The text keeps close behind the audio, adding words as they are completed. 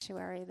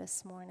sanctuary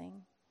this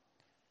morning.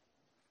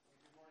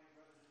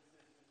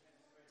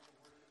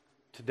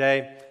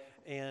 Today,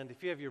 and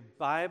if you have your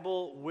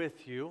Bible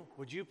with you,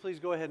 would you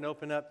please go ahead and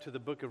open up to the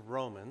book of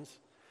Romans,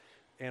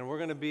 and we're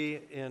going to be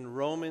in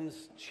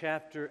Romans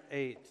chapter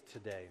 8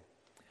 today.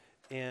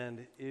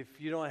 And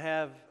if you don't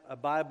have a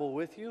Bible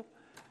with you,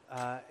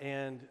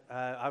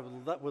 I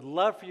would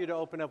love for you to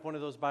open up one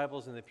of those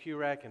Bibles in the pew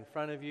rack in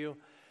front of you,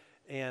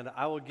 and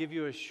I will give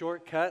you a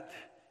shortcut.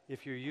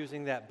 If you're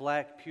using that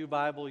black pew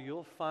Bible,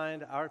 you'll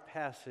find our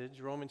passage,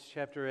 Romans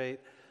chapter 8,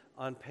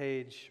 on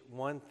page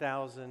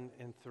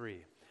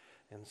 1003.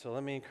 And so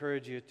let me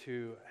encourage you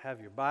to have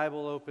your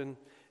Bible open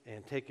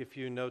and take a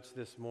few notes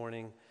this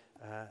morning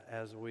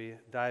as we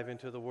dive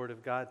into the Word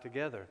of God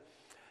together.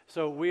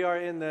 So we are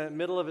in the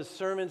middle of a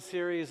sermon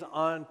series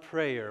on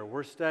prayer.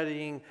 We're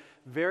studying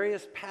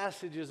various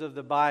passages of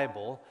the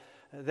Bible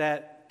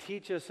that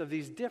teach us of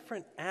these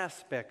different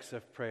aspects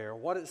of prayer,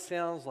 what it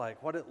sounds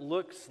like, what it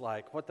looks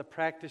like, what the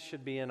practice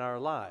should be in our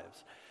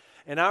lives.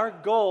 And our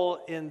goal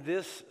in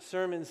this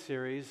sermon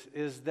series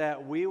is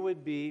that we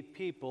would be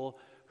people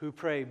who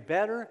pray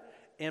better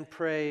and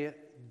pray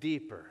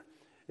deeper.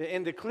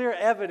 And the clear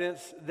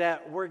evidence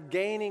that we're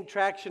gaining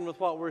traction with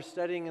what we're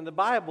studying in the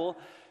Bible,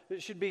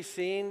 it should be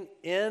seen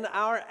in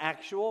our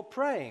actual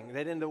praying.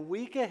 That in the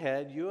week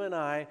ahead, you and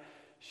I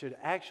should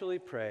actually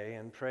pray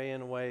and pray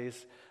in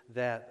ways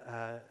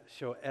that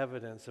show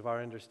evidence of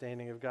our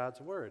understanding of God's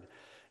Word.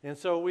 And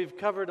so we've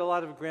covered a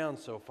lot of ground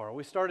so far.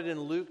 We started in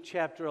Luke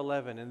chapter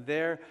 11, and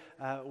there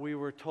we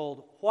were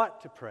told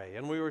what to pray,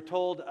 and we were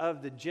told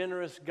of the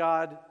generous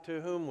God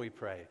to whom we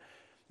pray.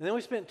 And then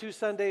we spent 2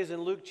 Sundays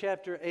in Luke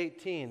chapter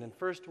 18, and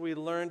first we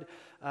learned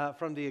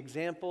from the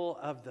example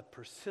of the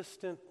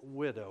persistent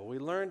widow. We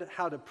learned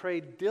how to pray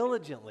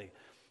diligently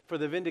for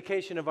the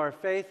vindication of our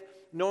faith,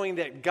 knowing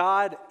that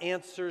God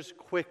answers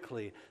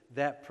quickly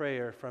that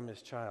prayer from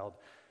His child.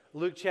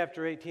 Luke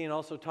chapter 18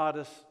 also taught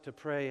us to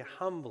pray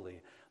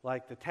humbly,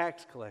 like the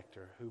tax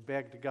collector who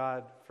begged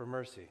God for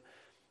mercy.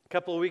 A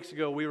couple of weeks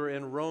ago, we were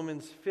in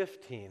Romans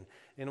 15,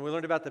 and we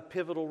learned about the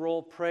pivotal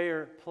role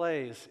prayer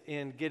plays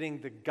in getting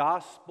the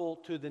gospel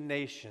to the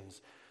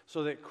nations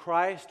so that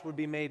Christ would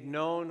be made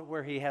known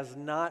where He has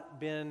not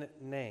been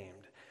named.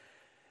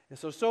 And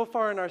so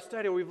far in our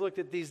study, we've looked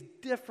at these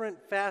different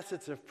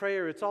facets of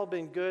prayer. It's all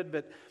been good,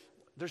 but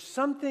there's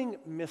something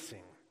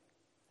missing.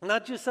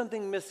 Not just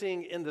something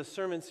missing in the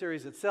sermon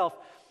series itself,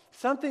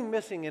 something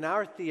missing in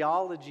our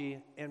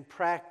theology and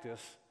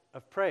practice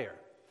of prayer.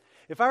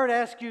 If I were to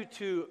ask you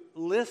to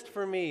list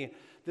for me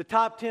the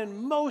top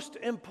 10 most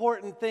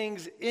important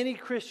things any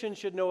Christian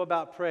should know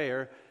about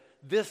prayer,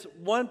 this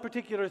one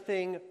particular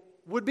thing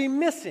would be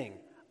missing.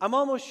 I'm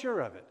almost sure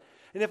of it.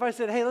 And if I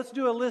said, hey, let's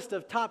do a list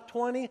of top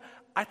 20,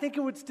 I think it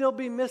would still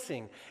be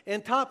missing.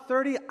 And top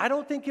 30, I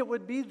don't think it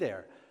would be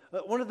there.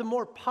 One of the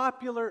more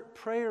popular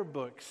prayer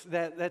books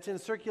that's in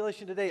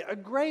circulation today, a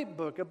great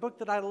book, a book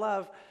that I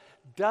love,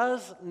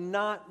 does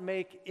not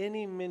make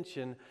any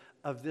mention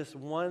of this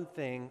one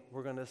thing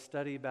we're going to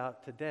study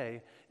about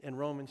today in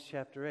Romans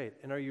chapter 8.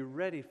 And are you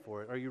ready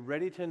for it? Are you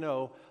ready to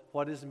know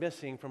what is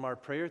missing from our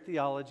prayer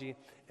theology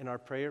and our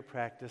prayer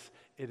practice?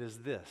 It is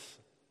this: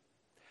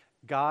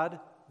 God,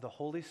 the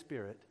Holy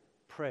Spirit,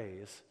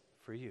 prays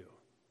for you.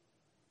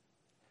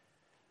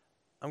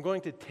 I'm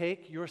going to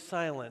take your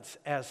silence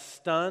as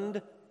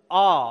stunned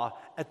awe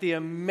at the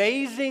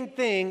amazing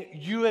thing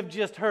you have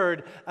just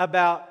heard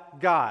about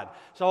God.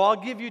 So I'll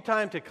give you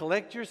time to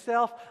collect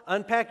yourself,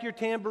 unpack your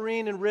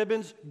tambourine and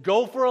ribbons,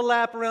 go for a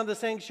lap around the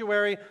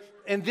sanctuary,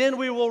 and then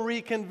we will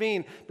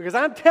reconvene. Because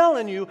I'm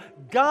telling you,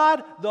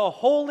 God the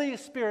Holy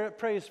Spirit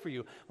prays for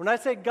you. When I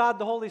say God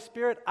the Holy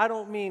Spirit, I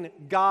don't mean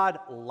God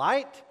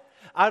light.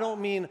 I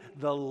don't mean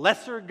the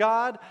lesser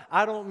God.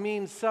 I don't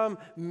mean some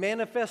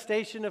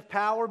manifestation of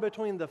power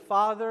between the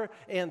Father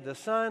and the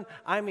Son.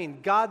 I mean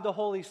God the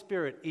Holy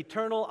Spirit,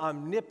 eternal,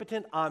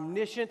 omnipotent,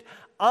 omniscient,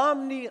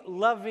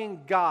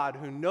 omni-loving God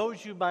who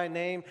knows you by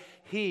name.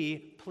 He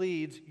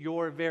pleads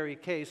your very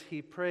case.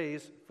 He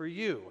prays for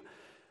you.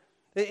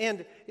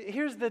 And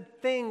here's the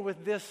thing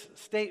with this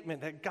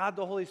statement that God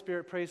the Holy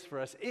Spirit prays for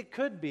us. It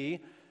could be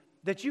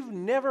that you've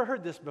never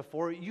heard this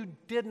before. You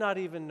did not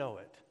even know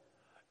it.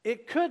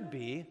 It could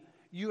be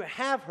you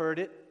have heard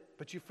it,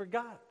 but you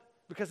forgot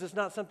because it's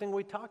not something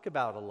we talk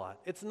about a lot.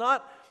 It's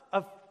not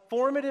a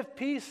formative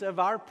piece of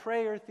our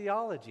prayer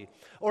theology.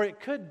 Or it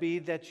could be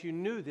that you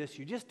knew this,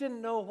 you just didn't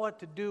know what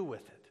to do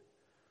with it.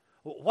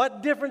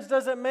 What difference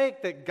does it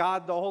make that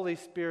God the Holy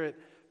Spirit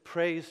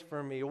prays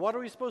for me? What are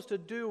we supposed to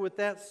do with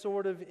that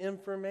sort of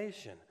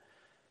information?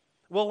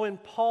 Well, when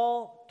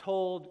Paul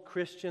told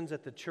Christians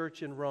at the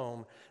church in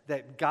Rome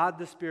that God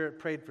the Spirit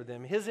prayed for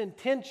them, his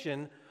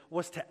intention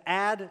was to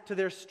add to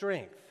their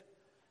strength.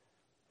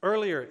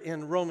 Earlier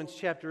in Romans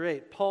chapter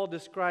 8, Paul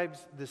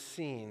describes the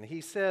scene. He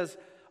says,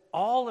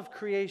 all of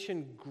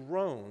creation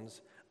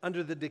groans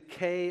under the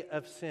decay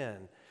of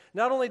sin.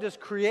 Not only does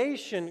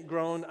creation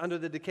groan under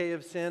the decay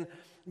of sin,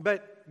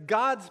 but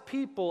God's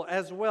people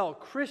as well,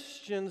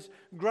 Christians,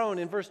 groan.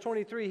 In verse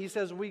 23, he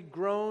says, we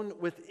groan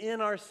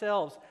within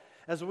ourselves,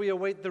 as we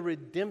await the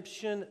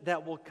redemption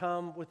that will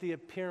come with the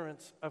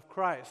appearance of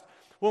Christ.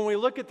 When we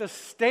look at the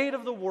state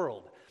of the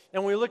world,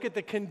 and we look at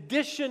the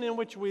condition in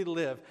which we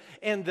live,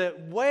 and the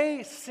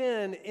way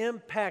sin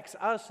impacts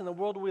us and the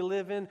world we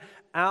live in,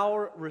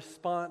 our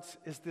response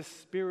is this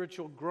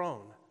spiritual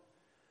groan.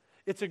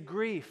 It's a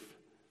grief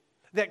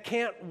that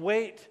can't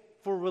wait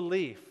for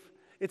relief.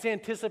 It's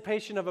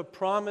anticipation of a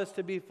promise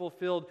to be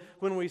fulfilled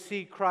when we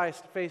see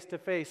Christ face to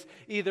face,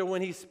 either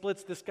when he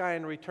splits the sky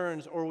and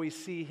returns or we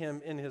see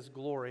him in his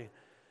glory.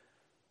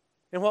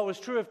 And what was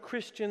true of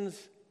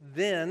Christians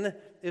then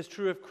is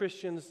true of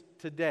Christians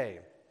today.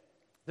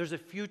 There's a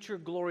future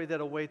glory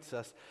that awaits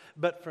us,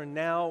 but for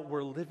now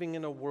we're living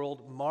in a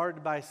world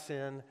marred by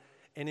sin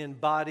and in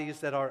bodies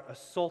that are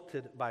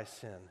assaulted by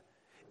sin.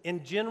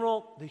 In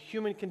general, the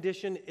human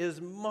condition is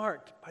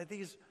marked by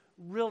these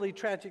really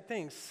tragic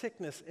things: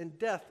 sickness and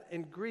death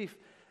and grief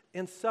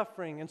and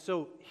suffering. And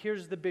so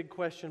here's the big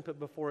question put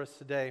before us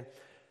today.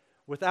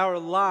 With our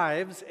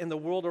lives and the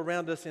world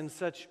around us in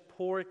such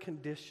poor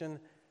condition,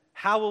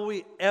 how will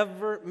we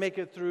ever make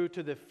it through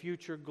to the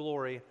future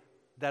glory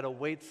that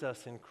awaits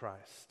us in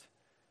Christ?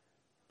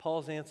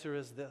 Paul's answer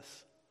is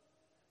this: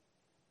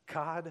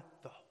 God,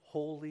 the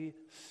Holy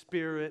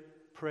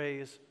Spirit,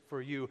 prays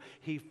for you.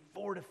 He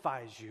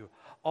fortifies you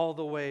all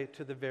the way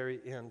to the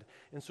very end.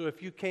 And so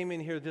if you came in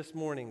here this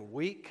morning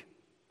weak,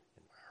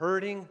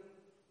 hurting,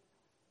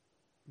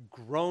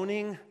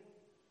 groaning,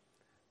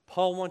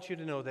 Paul wants you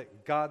to know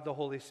that God, the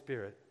Holy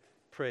Spirit,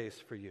 prays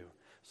for you.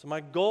 So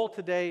my goal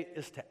today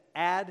is to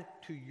add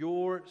to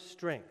your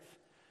strength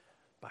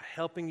by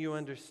helping you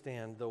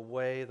understand the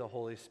way the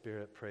Holy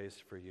Spirit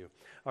prays for you.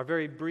 Our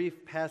very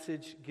brief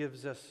passage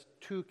gives us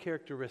two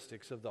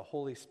characteristics of the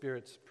Holy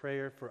Spirit's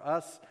prayer for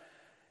us,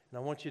 and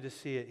I want you to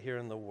see it here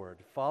in the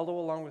Word. Follow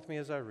along with me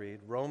as I read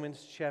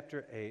Romans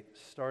chapter 8,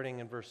 starting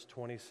in verse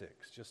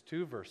 26, just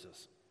 2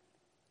 verses.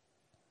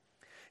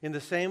 In the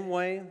same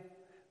way,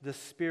 the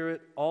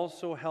Spirit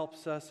also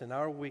helps us in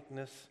our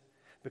weakness,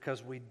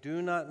 because we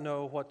do not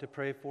know what to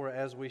pray for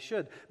as we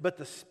should. But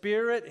the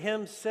Spirit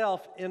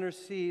himself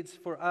intercedes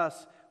for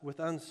us with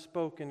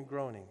unspoken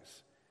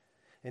groanings.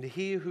 And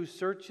he who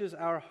searches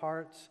our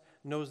hearts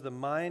knows the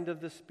mind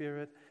of the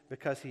Spirit,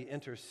 because he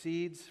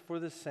intercedes for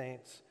the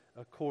saints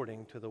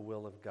according to the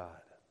will of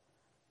God.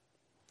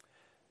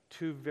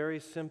 2 very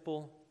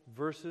simple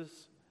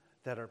verses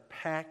that are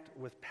packed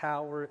with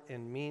power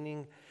and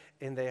meaning,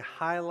 and they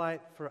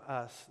highlight for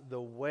us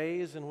the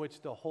ways in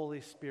which the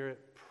Holy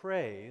Spirit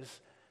prays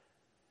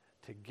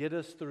to get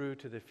us through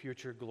to the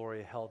future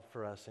glory held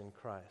for us in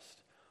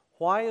Christ.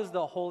 Why is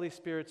the Holy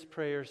Spirit's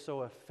prayer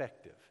so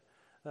effective?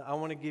 I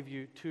want to give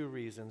you 2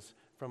 reasons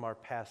from our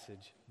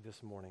passage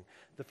this morning.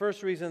 The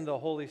first reason the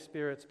Holy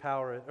Spirit's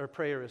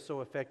prayer is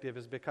so effective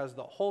is because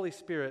the Holy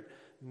Spirit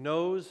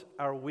knows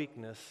our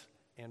weakness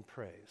and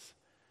prays.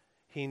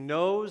 He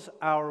knows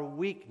our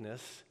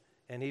weakness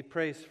and he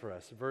prays for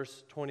us.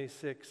 Verse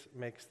 26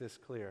 makes this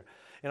clear.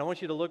 And I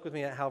want you to look with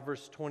me at how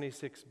verse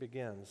 26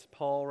 begins.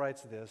 Paul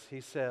writes this.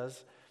 He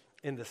says,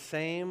 "In the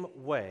same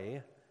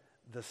way,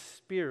 the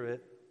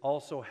Spirit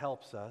also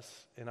helps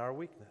us in our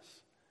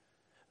weakness."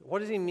 What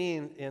does he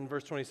mean in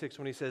verse 26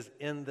 when he says,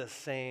 "in the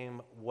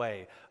same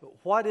way"?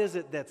 What is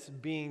it that's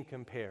being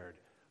compared?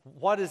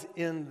 What is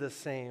in the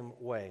same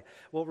way?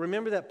 Well,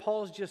 remember that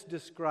Paul's just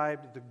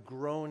described the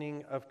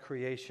groaning of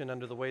creation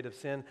under the weight of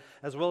sin,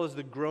 as well as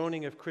the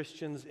groaning of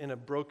Christians in a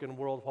broken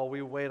world while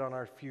we wait on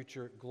our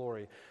future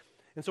glory.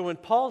 And so when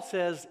Paul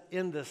says,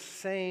 "in the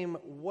same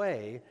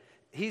way,"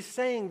 he's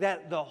saying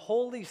that the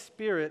Holy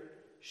Spirit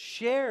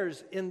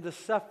shares in the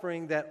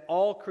suffering that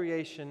all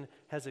creation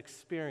has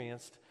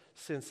experienced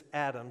since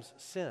Adam's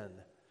sin.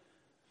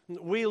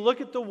 We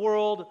look at the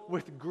world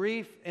with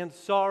grief and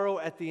sorrow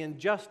at the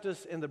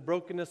injustice and the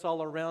brokenness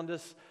all around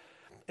us,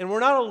 and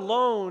we're not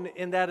alone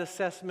in that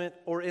assessment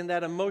or in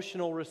that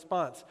emotional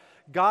response.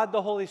 God,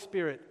 the Holy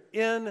Spirit,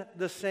 in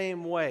the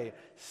same way,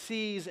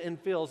 sees and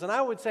feels. And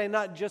I would say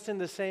not just in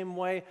the same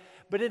way,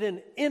 but in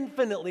an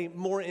infinitely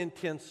more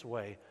intense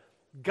way.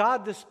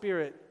 God, the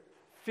Spirit,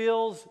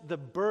 feels the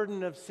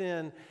burden of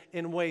sin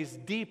in ways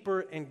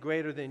deeper and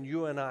greater than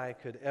you and I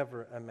could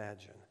ever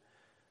imagine.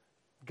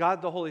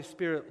 God, the Holy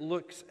Spirit,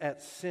 looks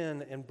at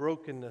sin and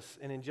brokenness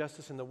and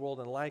injustice in the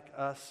world, and like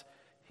us,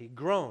 he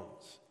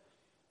groans.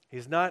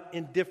 He's not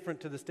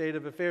indifferent to the state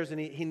of affairs, and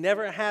he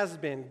never has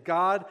been.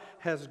 God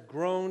has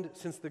groaned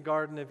since the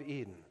Garden of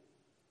Eden.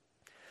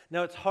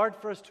 Now, it's hard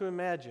for us to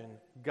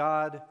imagine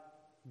God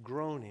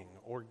groaning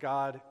or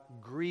God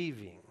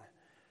grieving.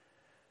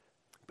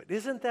 But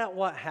isn't that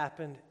what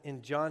happened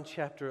in John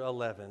chapter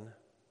 11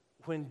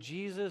 when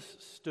Jesus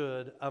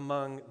stood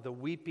among the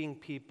weeping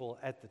people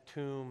at the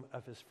tomb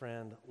of his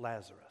friend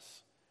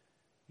Lazarus?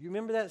 You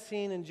remember that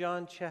scene in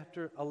John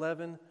chapter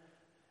 11?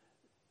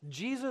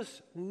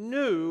 Jesus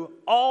knew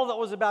all that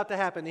was about to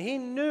happen. He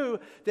knew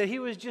that he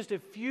was just a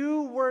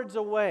few words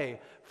away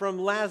from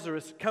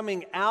Lazarus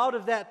coming out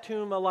of that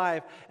tomb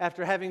alive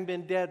after having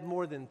been dead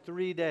more than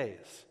 3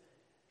 days.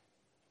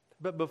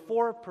 But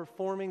before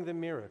performing the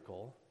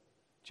miracle,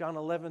 John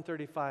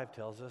 11:35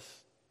 tells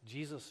us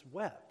Jesus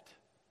wept.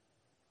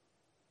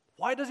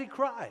 Why does he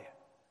cry?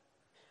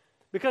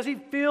 Because he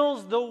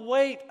feels the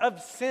weight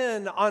of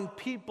sin on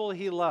people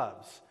he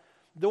loves.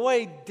 The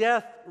way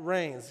death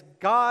reigns.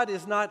 God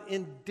is not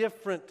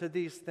indifferent to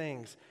these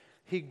things.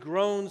 He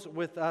groans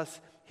with us.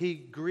 He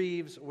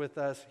grieves with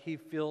us. He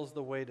feels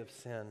the weight of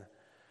sin.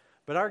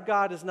 But our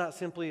God is not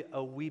simply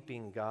a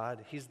weeping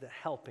God. He's the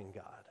helping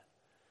God.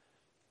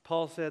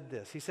 Paul said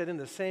this. He said, in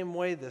the same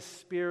way, the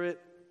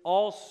Spirit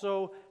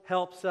also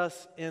helps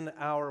us in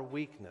our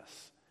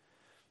weakness.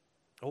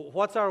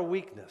 What's our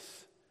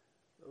weakness?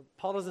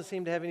 Paul doesn't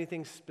seem to have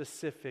anything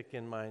specific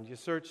in mind. You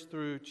search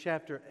through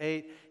chapter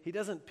 8, he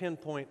doesn't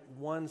pinpoint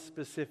one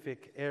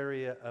specific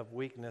area of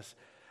weakness,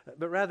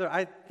 but rather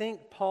I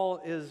think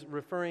Paul is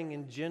referring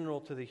in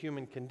general to the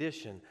human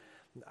condition.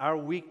 Our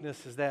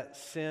weakness is that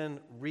sin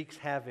wreaks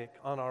havoc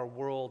on our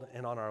world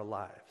and on our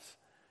lives.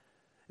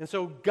 And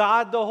so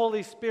God, the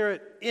Holy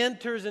Spirit,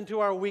 enters into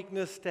our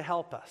weakness to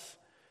help us.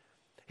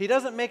 He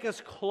doesn't make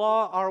us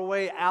claw our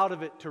way out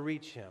of it to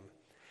reach Him.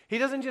 He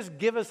doesn't just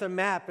give us a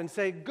map and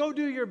say, go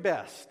do your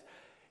best.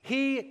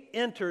 He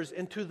enters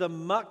into the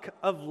muck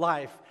of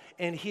life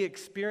and He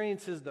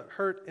experiences the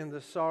hurt and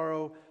the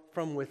sorrow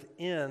from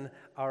within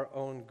our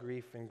own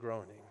grief and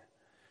groaning.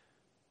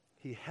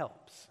 He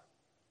helps.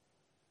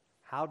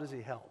 How does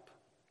He help?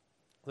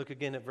 Look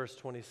again at verse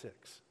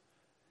 26.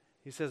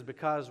 He says,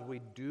 because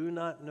we do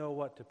not know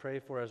what to pray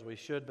for as we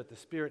should, but the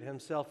Spirit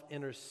Himself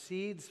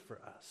intercedes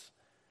for us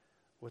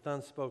with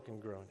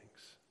unspoken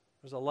groanings.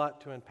 There's a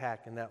lot to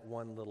unpack in that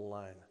one little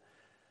line.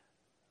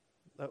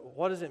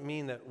 What does it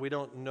mean that we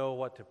don't know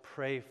what to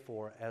pray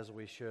for as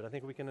we should? I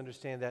think we can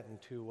understand that in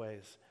two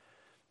ways.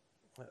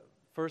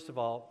 First of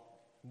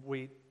all,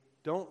 we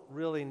don't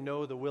really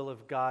know the will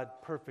of God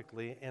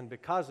perfectly, and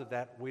because of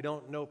that, we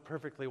don't know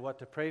perfectly what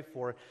to pray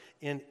for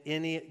in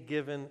any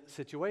given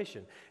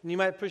situation. And you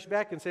might push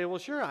back and say, well,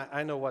 sure,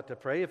 I know what to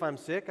pray. If I'm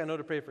sick, I know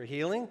to pray for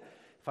healing.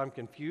 If I'm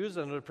confused,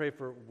 I know to pray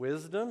for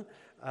wisdom.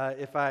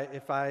 If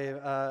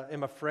I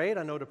am afraid,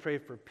 I know to pray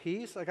for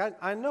peace. Like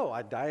I know,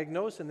 I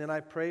diagnose and then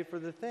I pray for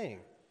the thing.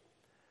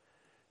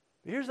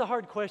 But here's the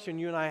hard question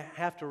you and I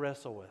have to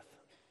wrestle with.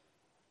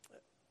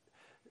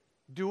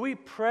 Do we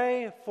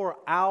pray for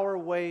our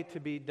way to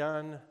be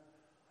done,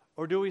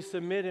 or do we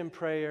submit in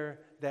prayer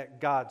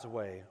that God's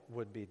way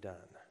would be done?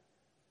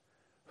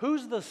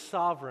 Who's the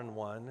sovereign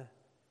one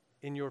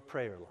in your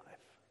prayer life?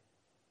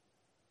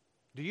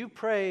 Do you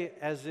pray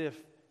as if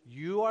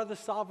you are the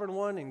sovereign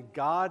one and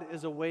God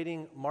is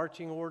awaiting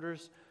marching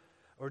orders?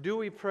 Or do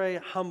we pray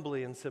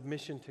humbly in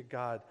submission to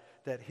God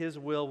that His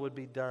will would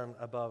be done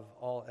above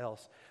all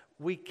else?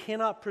 We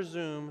cannot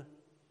presume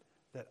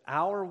that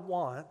our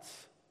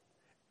wants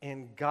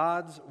and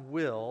God's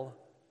will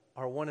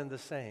are one and the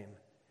same.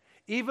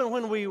 Even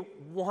when we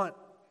want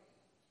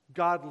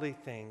godly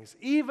things,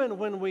 even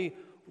when we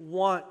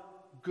want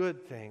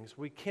good things,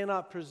 we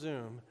cannot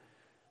presume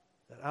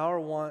that our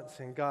wants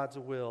and God's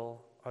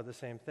will are the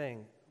same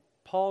thing.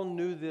 Paul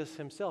knew this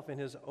himself in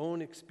his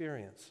own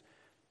experience.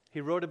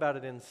 He wrote about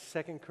it in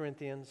 2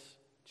 Corinthians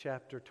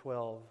chapter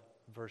 12,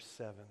 verse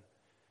 7.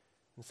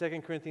 In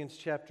 2 Corinthians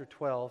chapter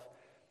 12,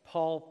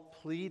 Paul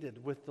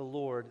pleaded with the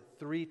Lord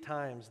 3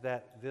 times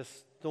that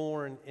this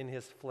thorn in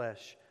his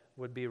flesh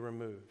would be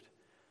removed.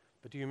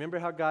 But do you remember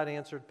how God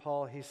answered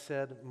Paul? He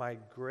said, my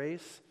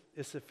grace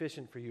is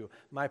sufficient for you.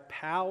 My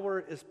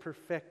power is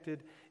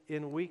perfected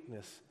in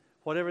weakness.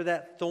 Whatever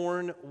that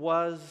thorn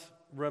was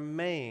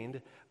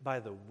remained by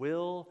the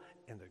will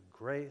and the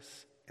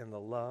grace and the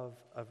love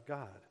of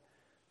God.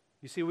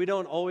 You see, we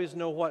don't always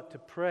know what to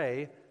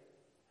pray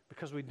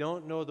because we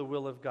don't know the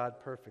will of God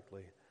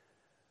perfectly.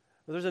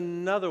 But there's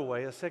another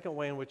way, a second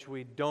way in which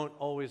we don't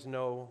always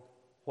know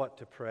what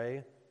to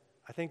pray.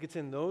 I think it's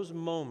in those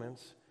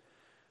moments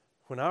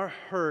when our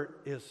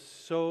hurt is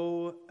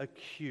so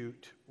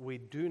acute, we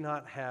do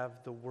not have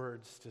the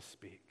words to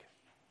speak.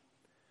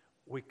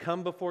 We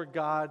come before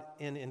God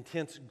in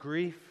intense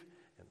grief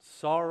and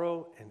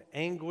sorrow and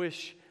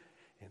anguish,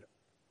 and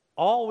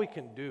all we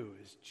can do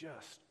is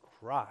just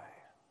cry.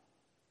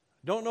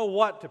 Don't know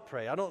what to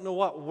pray. I don't know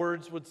what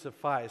words would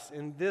suffice.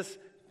 In this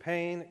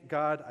pain,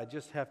 God, I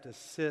just have to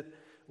sit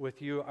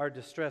with you. Our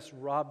distress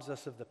robs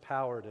us of the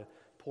power to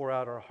pour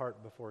out our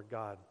heart before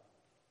God.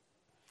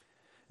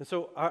 And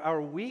so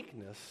our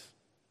weakness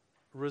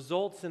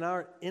results in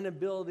our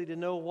inability to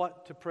know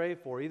what to pray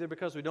for, either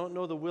because we don't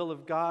know the will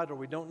of God or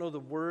we don't know the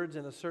words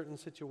in a certain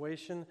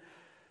situation.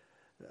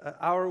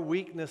 Our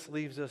weakness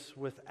leaves us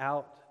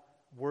without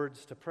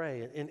words to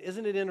pray. And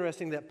isn't it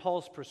interesting that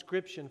Paul's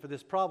prescription for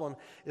this problem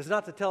is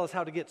not to tell us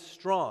how to get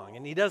strong.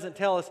 And he doesn't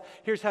tell us,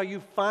 here's how you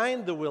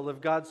find the will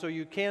of God so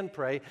you can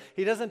pray.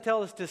 He doesn't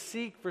tell us to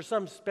seek for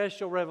some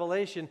special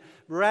revelation.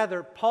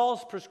 Rather,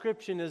 Paul's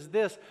prescription is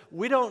this: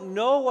 we don't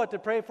know what to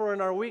pray for in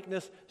our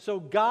weakness, so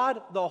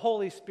God, the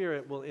Holy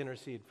Spirit, will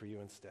intercede for you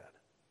instead.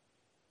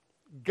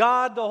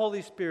 God, the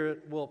Holy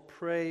Spirit, will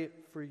pray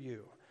for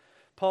you.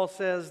 Paul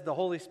says the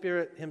Holy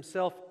Spirit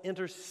Himself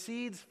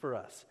intercedes for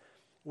us.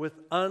 with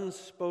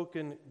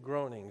unspoken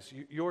groanings.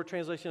 Your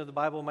translation of the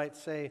Bible might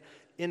say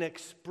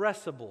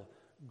inexpressible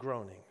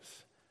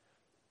groanings.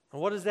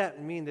 And what does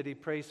that mean that he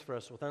prays for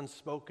us with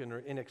unspoken or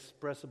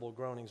inexpressible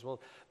groanings? Well,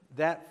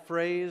 that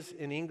phrase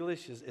in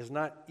English is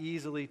not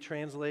easily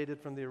translated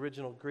from the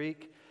original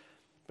Greek,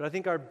 but I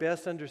think our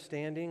best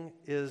understanding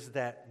is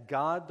that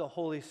God, the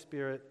Holy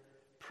Spirit,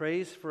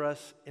 prays for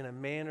us in a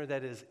manner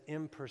that is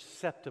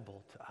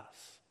imperceptible to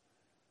us.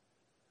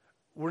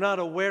 We're not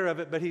aware of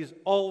it, but he's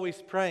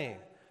always praying.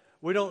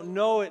 We don't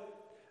know it,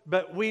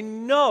 but we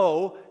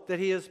know that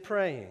he is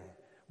praying.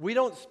 We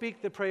don't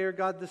speak the prayer,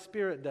 God the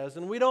Spirit does.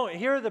 And we don't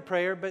hear the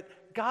prayer, but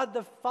God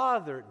the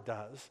Father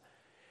does.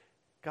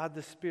 God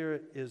the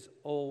Spirit is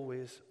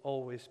always,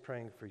 always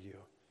praying for you.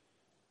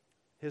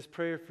 His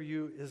prayer for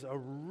you is a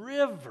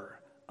river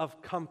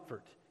of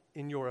comfort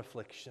in your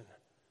affliction.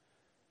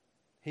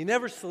 He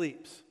never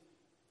sleeps.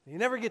 He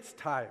never gets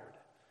tired.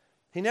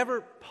 He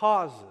never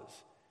pauses.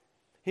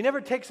 He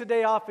never takes a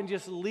day off and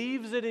just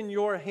leaves it in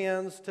your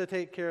hands to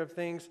take care of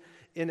things.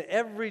 In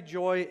every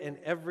joy and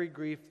every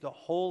grief, the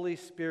Holy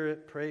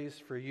Spirit prays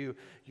for you.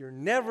 You're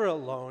never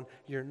alone.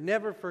 You're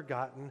never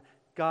forgotten.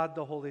 God,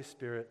 the Holy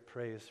Spirit,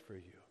 prays for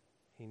you.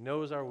 He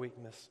knows our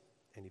weakness,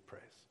 and he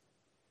prays.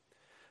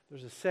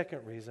 There's a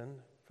second reason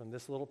from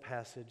this little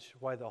passage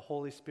why the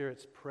Holy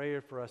Spirit's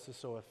prayer for us is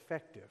so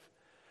effective.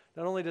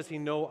 Not only does he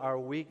know our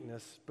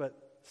weakness,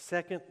 but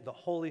second, the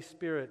Holy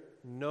Spirit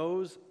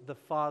knows the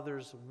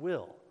Father's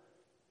will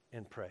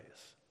in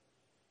praise.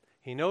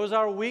 He knows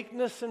our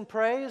weakness in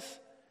praise,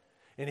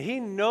 and he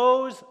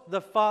knows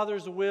the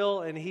Father's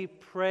will, and he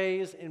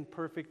prays in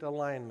perfect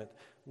alignment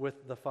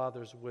with the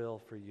Father's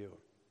will for you.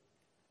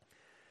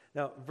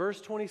 Now,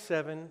 verse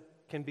 27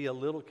 can be a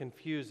little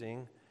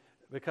confusing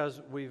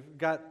because we've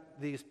got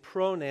these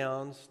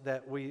pronouns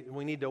that we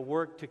need to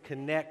work to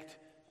connect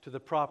to the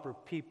proper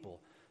people.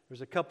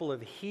 There's a couple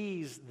of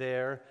he's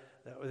there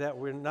that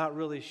we're not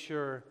really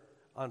sure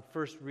on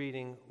first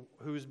reading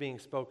who's being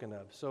spoken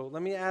of. So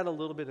let me add a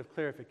little bit of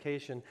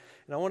clarification.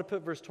 And I want to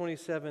put verse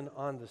 27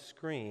 on the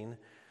screen.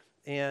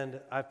 And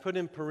I've put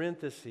in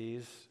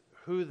parentheses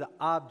who the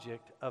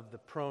object of the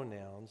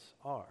pronouns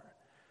are.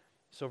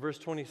 So verse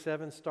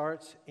 27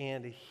 starts,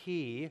 and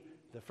he,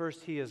 the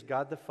first he is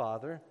God the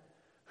Father,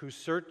 who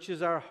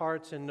searches our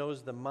hearts and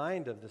knows the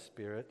mind of the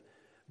Spirit,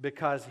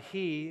 because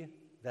he,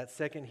 that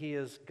second he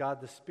is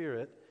God the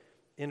Spirit,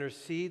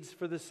 intercedes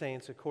for the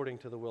saints according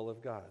to the will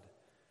of God.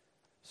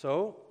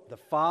 So, the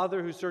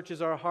Father who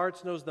searches our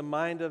hearts knows the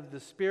mind of the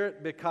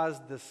Spirit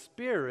because the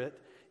Spirit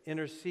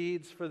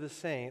intercedes for the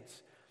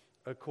saints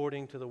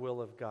according to the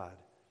will of God.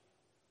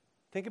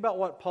 Think about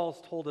what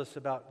Paul's told us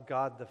about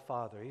God the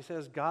Father. He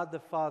says God the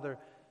Father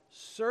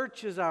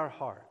searches our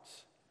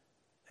hearts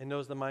and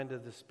knows the mind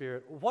of the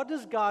Spirit. What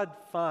does God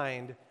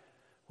find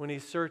when he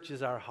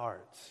searches our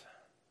hearts?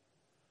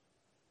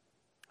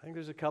 I think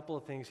there's a couple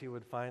of things he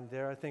would find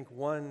there. I think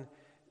one,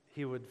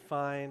 he would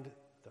find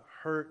the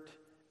hurt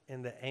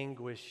and the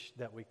anguish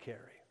that we carry.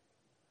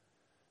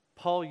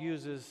 Paul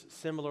uses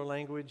similar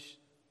language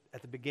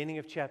at the beginning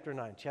of chapter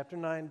 9. Chapter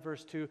 9,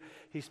 verse 2,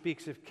 he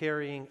speaks of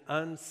carrying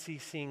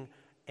unceasing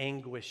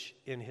anguish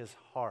in his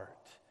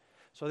heart.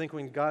 So I think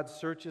when God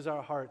searches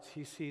our hearts,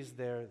 he sees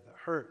there the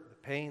hurt,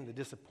 the pain, the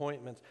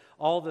disappointments,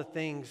 all the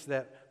things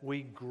that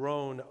we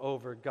groan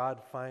over,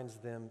 God finds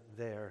them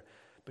there.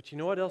 But you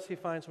know what else he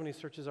finds when he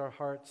searches our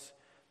hearts?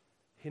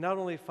 He not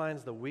only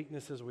finds the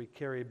weaknesses we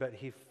carry, but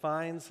he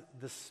finds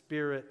the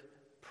Spirit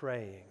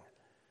praying.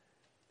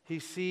 He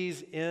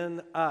sees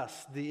in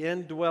us the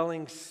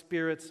indwelling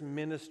Spirit's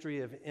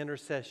ministry of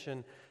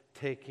intercession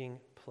taking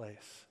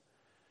place.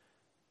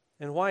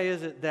 And why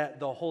is it that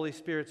the Holy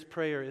Spirit's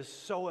prayer is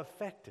so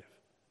effective?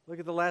 Look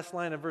at the last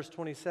line of verse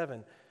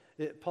 27.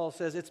 Paul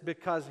says, it's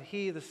because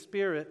he, the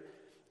Spirit,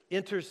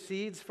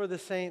 intercedes for the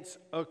saints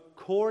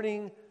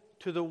according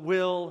to the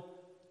will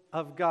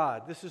of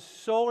God. This is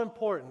so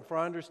important for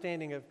our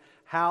understanding of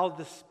how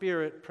the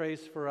Spirit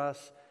prays for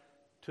us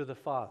to the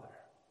Father.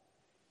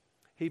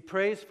 He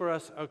prays for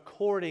us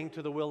according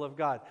to the will of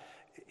God.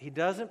 He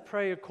doesn't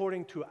pray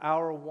according to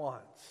our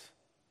wants.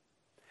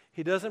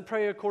 He doesn't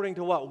pray according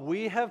to what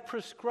we have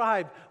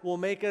prescribed will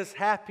make us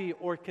happy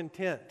or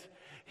content.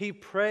 He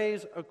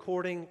prays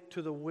according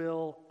to the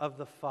will of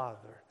the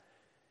Father.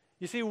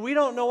 You see, we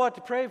don't know what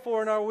to pray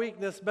for in our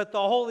weakness, but the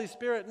Holy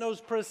Spirit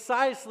knows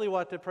precisely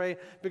what to pray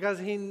because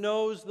he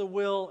knows the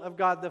will of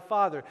God the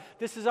Father.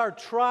 This is our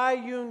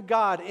triune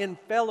God in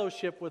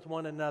fellowship with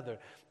one another.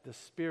 The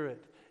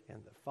Spirit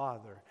and the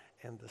Father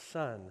and the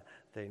Son,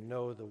 they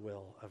know the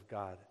will of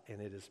God, and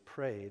it is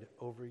prayed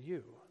over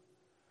you.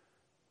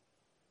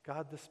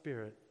 God the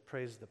Spirit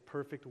prays the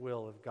perfect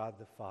will of God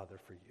the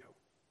Father for you.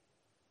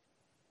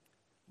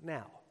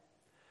 Now,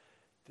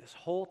 this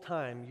whole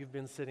time you've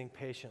been sitting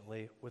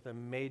patiently with a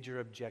major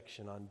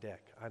objection on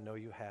deck. I know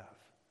you have.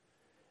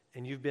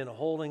 And you've been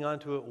holding on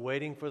to it,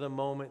 waiting for the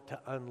moment to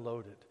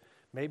unload it.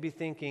 Maybe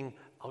thinking,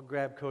 I'll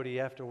grab Cody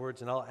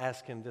afterwards and I'll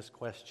ask him this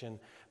question,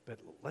 but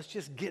let's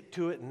just get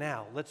to it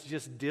now. Let's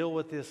just deal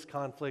with this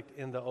conflict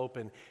in the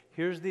open.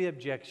 Here's the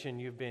objection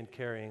you've been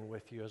carrying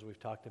with you as we've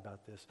talked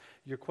about this.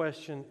 Your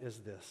question is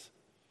this: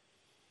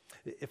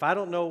 if I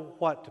don't know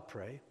what to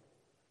pray,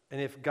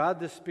 and if God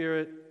the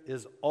Spirit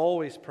is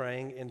always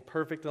praying in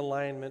perfect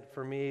alignment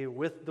for me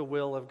with the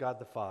will of God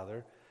the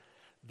Father,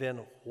 then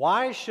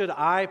why should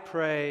I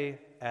pray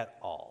at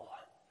all?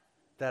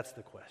 That's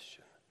the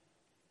question.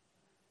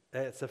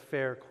 It's a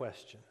fair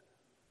question.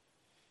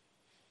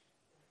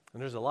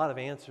 And there's a lot of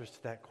answers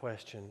to that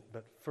question,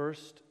 but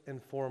first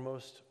and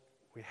foremost,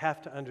 we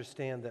have to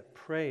understand that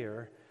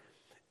prayer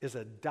is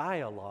a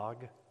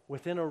dialogue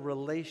within a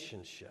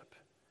relationship.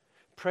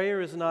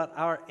 Prayer is not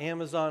our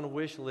Amazon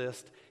wish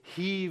list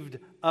heaved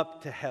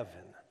up to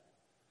heaven.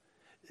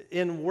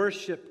 In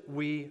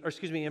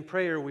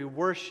prayer, we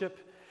worship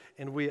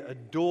and we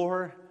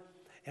adore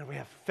and we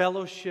have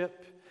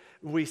fellowship.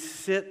 We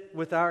sit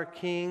with our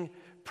King.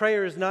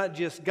 Prayer is not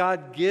just,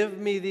 God, give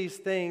me these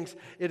things.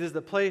 It is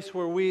the place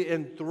where we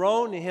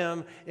enthrone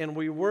Him and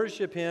we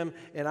worship Him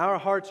and our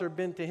hearts are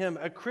bent to Him.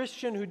 A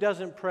Christian who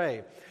doesn't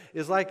pray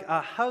is like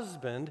a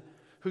husband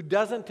who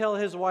doesn't tell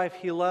his wife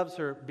he loves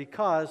her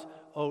because,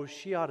 oh,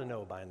 she ought to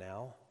know by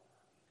now.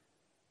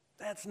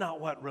 That's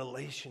not what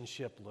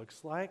relationship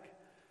looks like.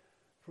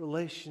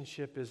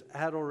 Relationship is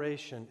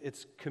adoration,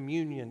 it's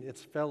communion,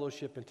 it's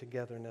fellowship and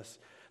togetherness.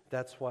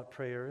 That's what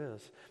prayer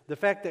is. The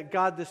fact that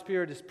God the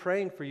Spirit is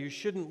praying for you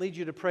shouldn't lead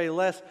you to pray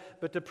less,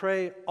 but to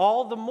pray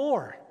all the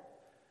more.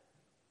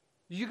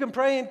 You can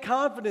pray in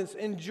confidence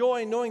and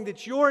joy, knowing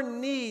that your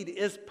need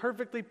is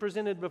perfectly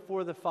presented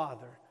before the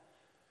Father.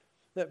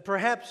 That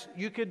perhaps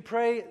you could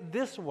pray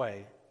this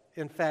way.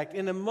 In fact,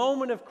 in a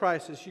moment of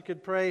crisis, you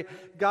could pray,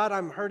 God,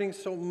 I'm hurting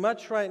so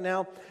much right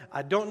now.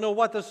 I don't know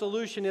what the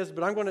solution is,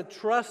 but I'm going to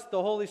trust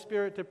the Holy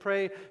Spirit to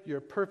pray your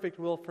perfect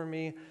will for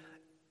me.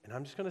 And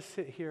I'm just going to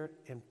sit here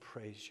and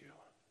praise you.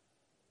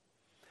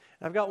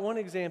 And I've got one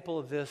example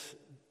of this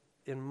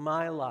in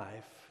my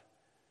life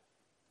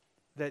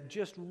that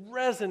just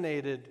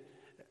resonated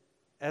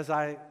as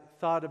I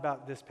thought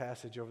about this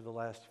passage over the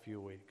last few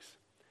weeks.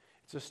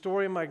 It's a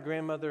story my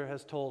grandmother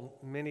has told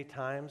many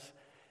times.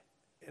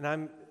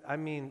 And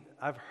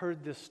I've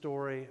heard this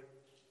story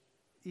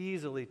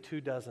easily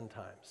 24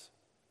 times.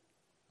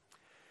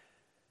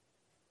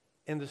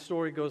 And the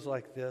story goes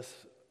like this.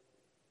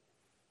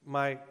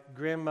 My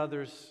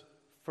grandmother's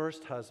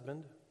first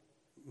husband,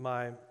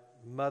 my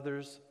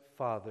mother's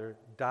father,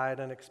 died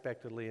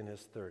unexpectedly in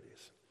his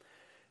 30s.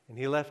 And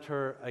he left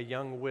her a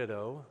young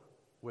widow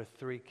with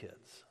 3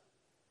 kids.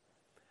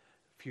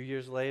 A few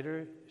years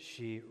later,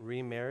 she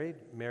remarried,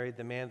 married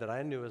the man that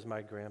I knew as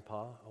my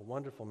grandpa, a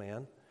wonderful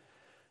man.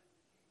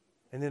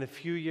 And then a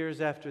few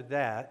years after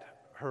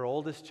that, her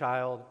oldest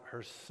child,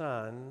 her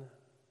son,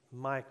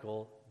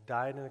 Michael,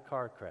 died in a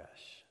car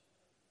crash.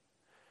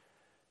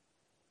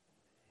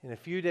 And a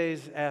few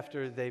days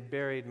after they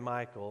buried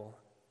Michael,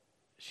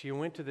 she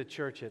went to the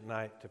church at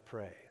night to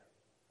pray.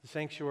 The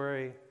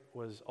sanctuary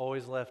was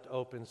always left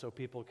open so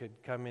people could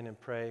come in and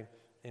pray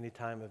any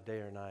time of day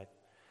or night.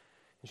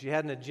 And she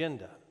had an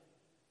agenda.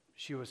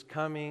 She was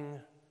coming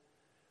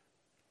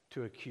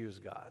to accuse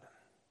God.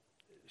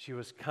 She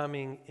was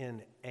coming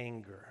in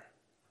anger.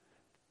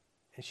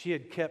 And she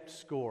had kept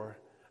score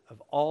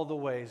of all the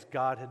ways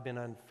God had been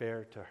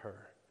unfair to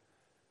her.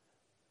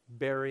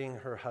 Burying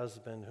her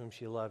husband, whom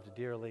she loved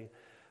dearly,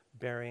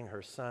 burying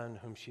her son,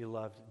 whom she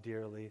loved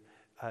dearly.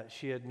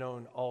 She had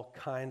known all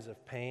kinds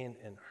of pain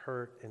and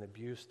hurt and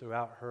abuse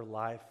throughout her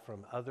life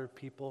from other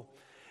people,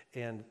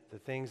 and the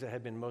things that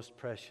had been most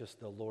precious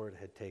the Lord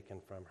had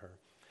taken from her.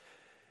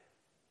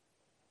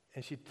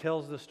 And she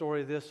tells the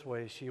story this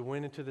way. She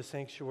went into the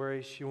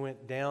sanctuary. She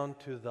went down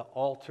to the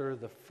altar,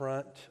 the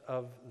front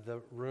of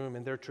the room.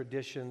 In their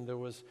tradition, there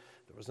was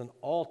an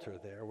altar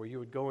there where you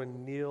would go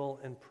and kneel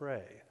and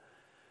pray.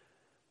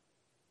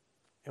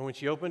 And when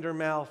she opened her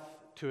mouth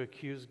to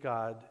accuse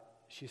God,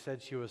 she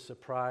said she was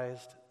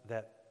surprised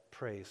that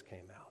praise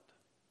came out.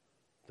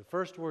 The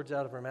first words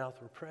out of her mouth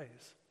were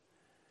praise.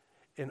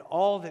 And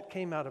all that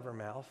came out of her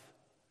mouth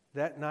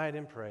that night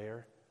in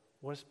prayer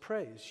was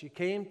praise. She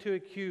came to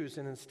accuse,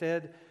 and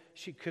instead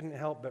she couldn't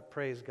help but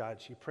praise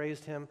God. She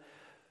praised Him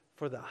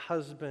for the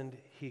husband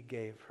He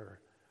gave her,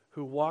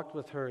 who walked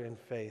with her in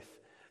faith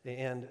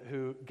and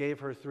who gave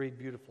her 3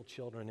 beautiful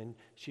children. And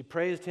she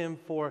praised Him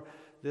for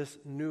this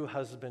new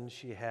husband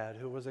she had,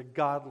 who was a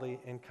godly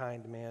and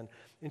kind man.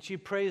 And she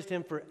praised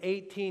Him for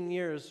 18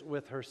 years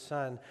with her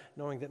son,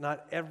 knowing that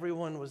not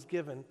everyone was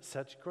given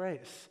such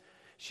grace.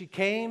 She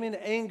came in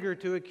anger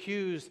to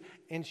accuse,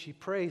 and she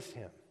praised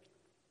Him.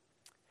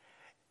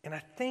 And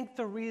I think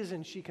the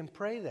reason she can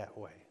pray that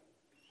way,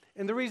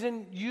 and the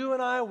reason you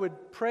and I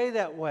would pray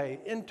that way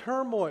in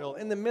turmoil,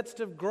 in the midst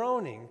of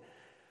groaning,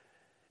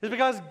 is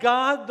because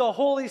God, the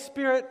Holy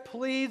Spirit,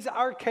 pleads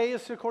our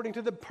case according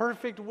to the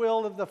perfect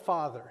will of the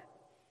Father.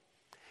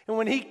 And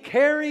when He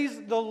carries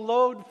the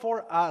load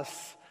for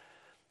us,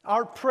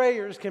 our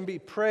prayers can be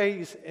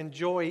praise and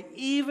joy,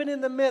 even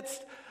in the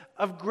midst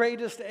of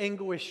greatest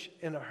anguish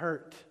and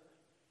hurt.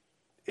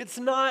 It's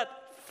not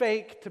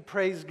fake to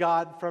praise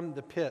God from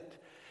the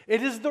pit.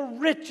 It is the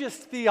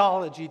richest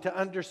theology to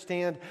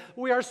understand.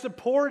 We are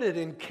supported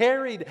and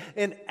carried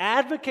and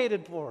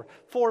advocated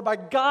for by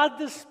God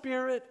the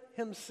Spirit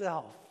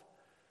Himself.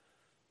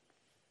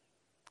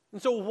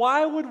 And so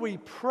why would we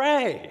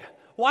pray?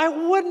 Why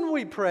wouldn't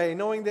we pray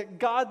knowing that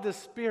God the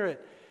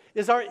Spirit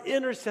is our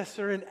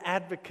intercessor and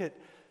advocate,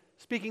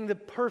 speaking the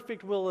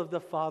perfect will of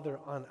the Father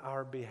on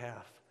our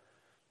behalf?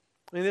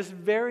 In this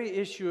very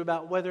issue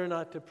about whether or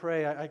not to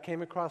pray, I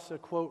came across a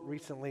quote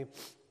recently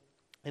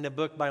in a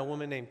book by a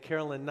woman named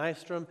Carolyn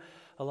Nystrom,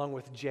 along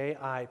with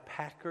J.I.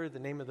 Packer. The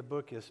name of the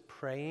book is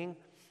Praying.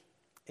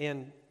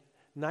 And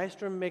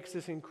Nystrom makes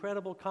this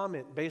incredible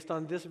comment based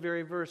on this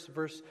very verse,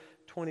 verse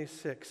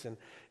 26. And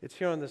it's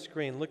here on the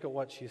screen. Look at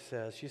what she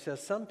says. She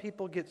says, some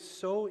people get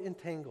so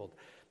entangled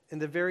in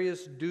the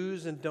various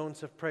do's and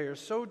don'ts of prayer,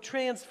 so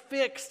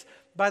transfixed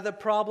by the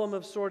problem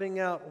of sorting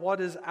out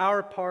what is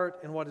our part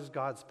and what is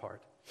God's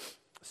part,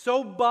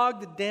 so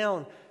bogged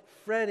down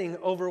fretting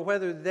over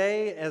whether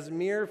they, as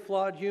mere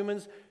flawed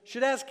humans,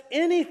 should ask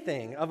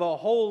anything of a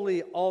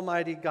holy,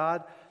 almighty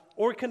God,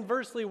 or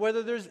conversely,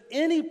 whether there's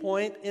any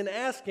point in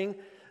asking,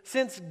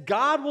 since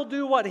God will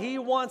do what He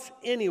wants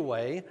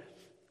anyway,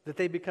 that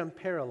they become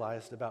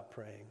paralyzed about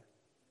praying.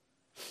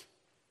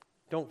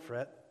 Don't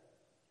fret,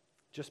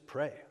 just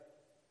pray.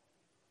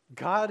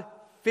 God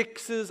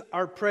fixes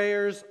our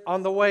prayers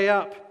on the way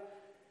up.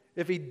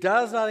 If He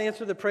does not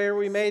answer the prayer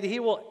we made, He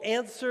will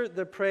answer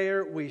the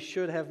prayer we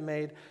should have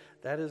made.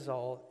 That is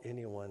all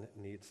anyone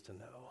needs to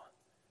know.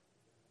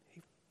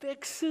 He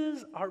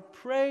fixes our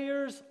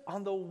prayers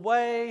on the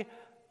way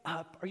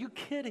up. Are you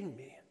kidding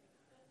me?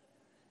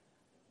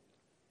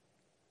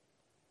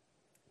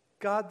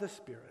 God the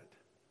Spirit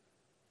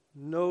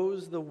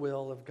knows the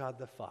will of God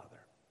the Father,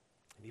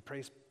 and He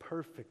prays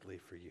perfectly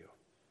for you.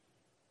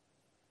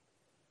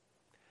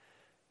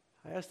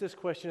 I asked this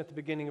question at the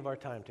beginning of our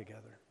time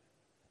together.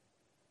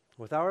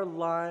 With our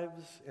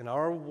lives and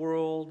our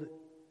world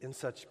in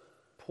such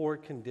poor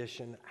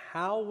condition,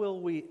 how will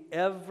we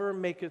ever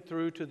make it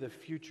through to the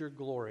future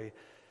glory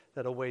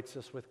that awaits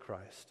us with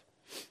Christ?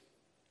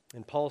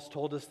 And Paul's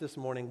told us this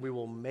morning, we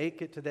will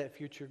make it to that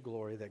future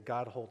glory that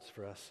God holds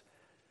for us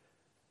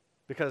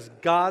because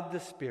God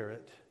the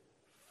Spirit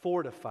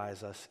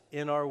fortifies us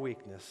in our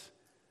weakness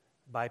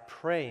by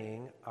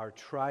praying our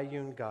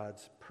triune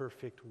God's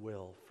perfect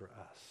will for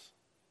us.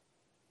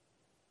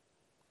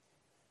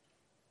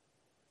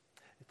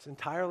 It's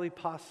entirely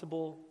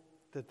possible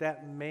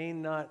that may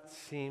not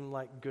seem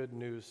like good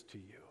news to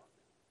you.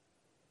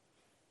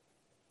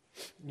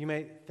 You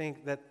may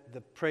think that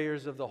the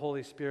prayers of the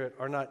Holy Spirit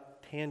are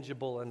not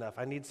tangible enough.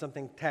 I need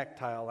something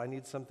tactile. I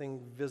need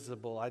something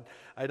visible.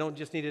 I don't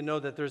just need to know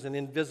that there's an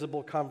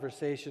invisible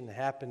conversation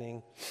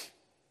happening.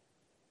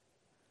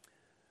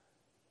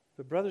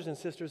 But brothers and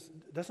sisters,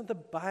 doesn't the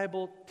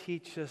Bible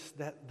teach us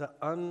that the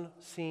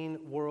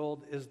unseen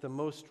world is the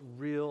most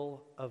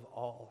real of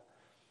all?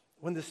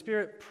 When the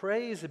Spirit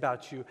prays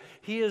about you,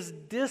 He is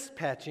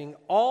dispatching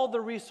all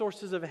the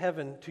resources of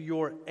heaven to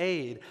your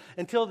aid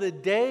until the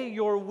day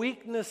your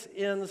weakness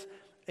ends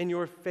and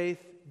your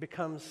faith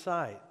becomes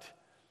sight.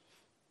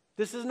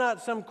 This is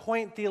not some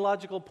quaint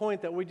theological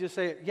point that we just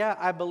say, yeah,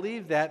 I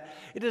believe that.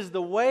 It is the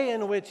way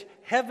in which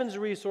heaven's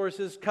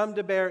resources come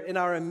to bear in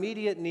our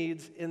immediate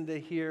needs in the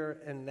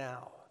here and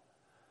now.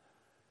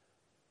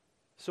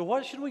 So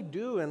what should we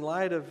do in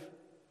light of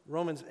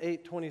Romans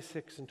 8,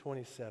 26 and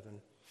 27?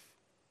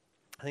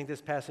 I think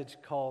this passage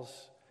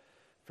calls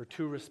for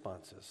two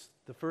responses.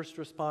 The first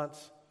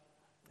response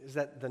is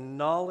that the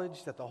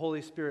knowledge that the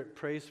Holy Spirit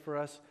prays for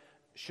us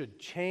should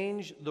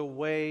change the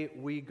way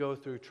we go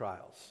through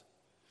trials.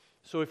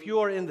 So if you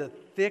are in the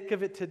thick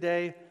of it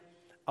today,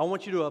 I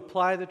want you to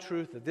apply the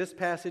truth of this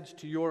passage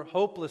to your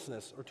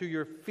hopelessness or to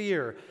your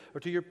fear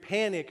or to your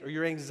panic or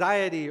your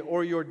anxiety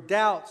or your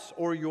doubts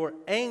or your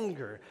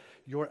anger.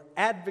 Your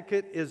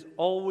advocate is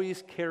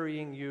always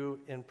carrying you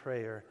in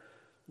prayer.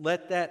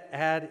 Let that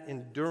add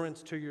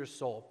endurance to your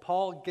soul.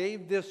 Paul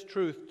gave this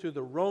truth to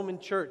the Roman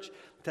church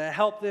to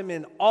help them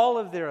in all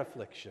of their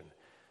affliction.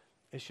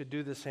 It should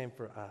do the same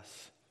for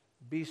us.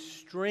 Be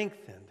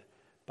strengthened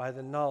by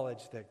the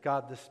knowledge that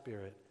God the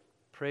Spirit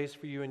prays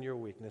for you in your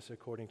weakness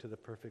according to the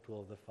perfect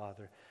will of the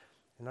Father.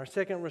 And our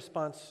second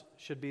response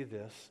should be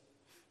this.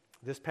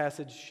 This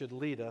passage should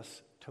lead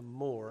us to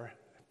more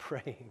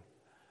praying.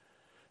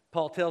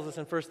 Paul tells us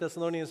in 1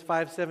 Thessalonians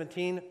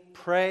 5:17,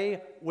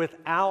 pray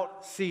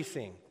without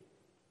ceasing.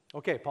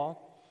 Okay,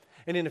 Paul.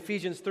 And in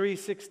Ephesians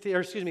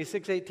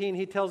 6:18,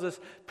 he tells us,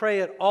 pray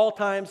at all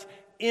times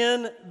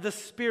in the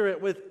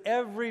Spirit with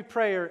every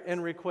prayer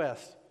and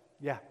request.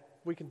 Yeah,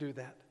 we can do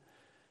that.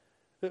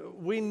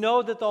 We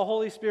know that the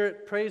Holy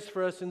Spirit prays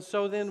for us, and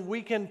so then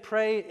we can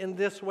pray in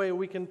this way.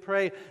 We can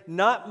pray,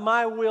 not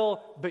my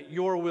will, but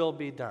your will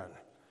be done.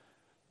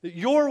 That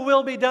your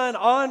will be done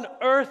on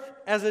earth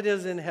as it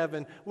is in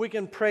heaven. We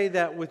can pray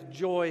that with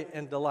joy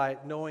and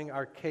delight, knowing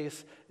our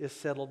case is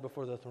settled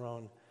before the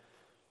throne.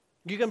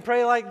 You can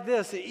pray like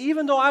this: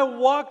 even though I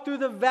walk through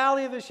the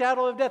valley of the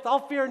shadow of death,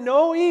 I'll fear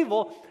no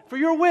evil, for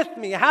you're with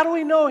me. How do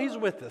we know He's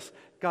with us?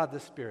 God the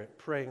Spirit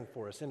praying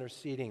for us,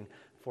 interceding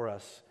for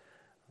us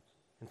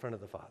in front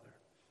of the Father.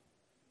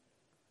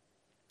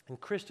 And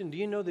Christian, do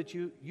you know that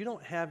you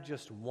don't have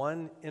just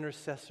one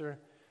intercessor?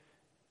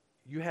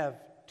 You have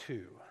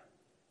two.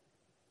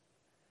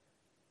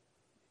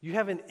 You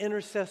have an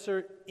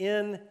intercessor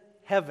in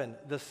heaven,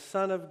 the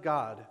Son of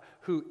God,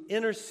 who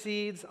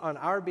intercedes on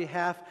our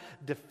behalf,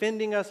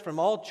 defending us from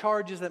all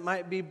charges that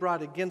might be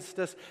brought against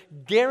us,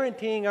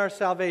 guaranteeing our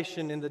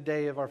salvation in the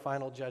day of our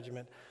final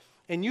judgment.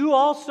 And you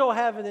also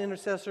have an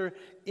intercessor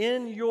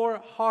in your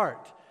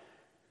heart,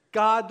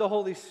 God the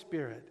Holy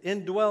Spirit,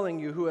 indwelling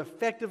you, who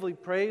effectively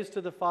prays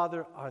to the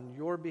Father on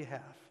your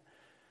behalf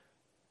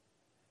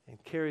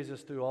and carries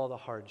us through all the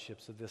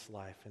hardships of this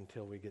life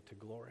until we get to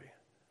glory.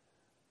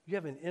 You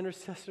have an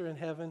intercessor in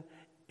heaven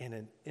and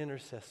an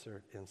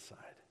intercessor inside.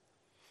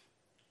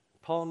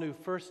 Paul knew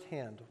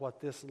firsthand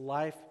what this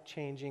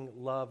life-changing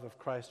love of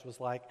Christ was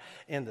like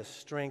and the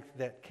strength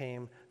that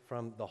came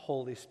from the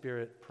Holy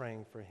Spirit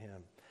praying for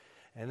him.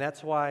 And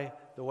that's why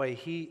the way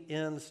he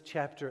ends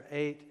chapter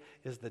 8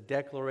 is the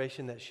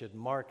declaration that should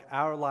mark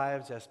our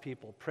lives as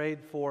people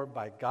prayed for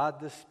by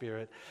God the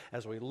Spirit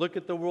as we look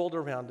at the world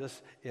around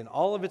us in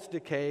all of its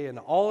decay and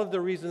all of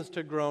the reasons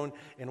to groan,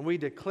 and we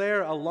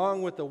declare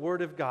along with the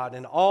Word of God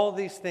in all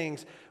these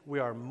things, we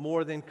are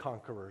more than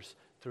conquerors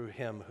through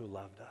Him who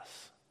loved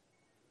us.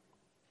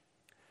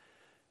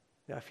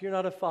 Now, if you're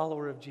not a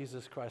follower of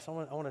Jesus Christ, I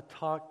want to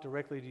talk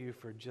directly to you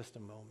for just a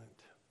moment.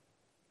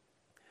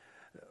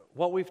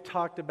 What we've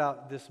talked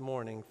about this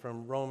morning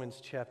from Romans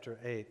chapter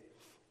 8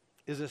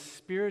 is a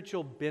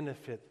spiritual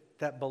benefit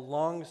that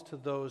belongs to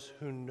those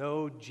who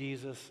know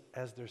Jesus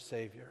as their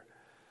Savior.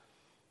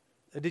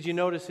 Did you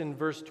notice in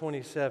verse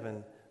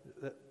 27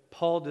 that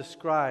Paul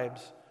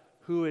describes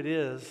who it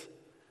is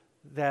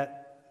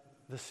that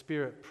the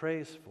Spirit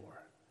prays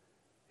for?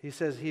 He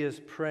says he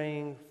is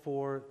praying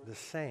for the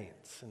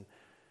saints.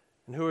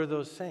 And who are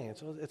those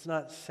saints? Well, it's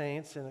not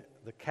saints in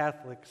the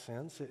Catholic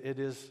sense. It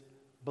is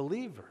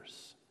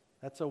believers.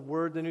 That's a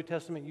word the New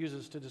Testament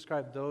uses to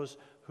describe those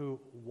who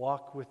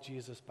walk with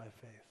Jesus by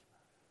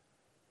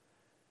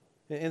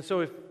faith. And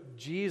so if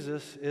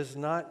Jesus is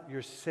not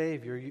your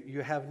Savior,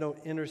 you have no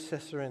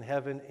intercessor in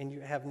heaven and you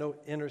have no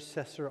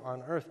intercessor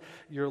on earth.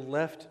 You're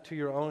left to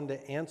your own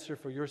to answer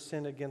for your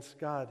sin against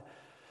God.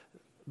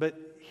 But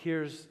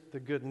here's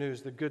the good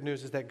news. The good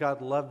news is that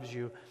God loves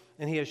you,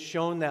 and He has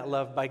shown that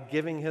love by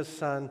giving His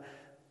Son,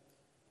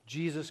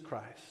 Jesus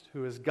Christ,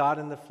 who is God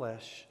in the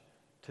flesh,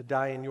 to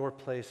die in your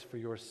place for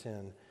your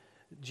sin.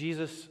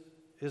 Jesus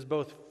is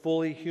both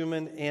fully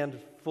human and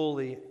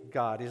fully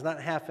God. He's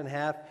not half and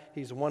half.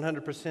 He's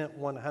 100%,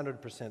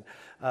 100%.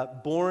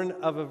 Born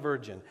of a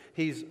virgin.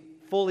 He's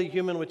fully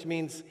human, which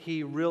means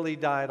He really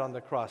died on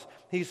the cross.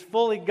 He's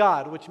fully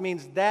God, which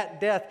means that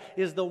death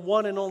is the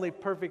one and only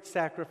perfect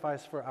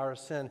sacrifice for our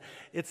sin.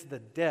 It's the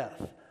death,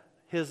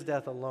 His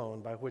death alone,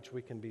 by which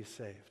we can be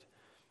saved.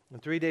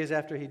 And 3 days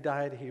after He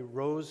died, He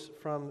rose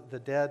from the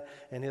dead,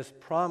 and His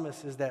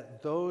promise is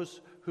that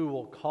those who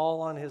will call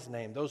on His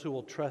name, those who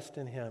will trust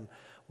in Him,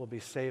 will be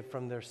saved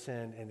from their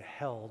sin and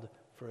held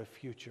for a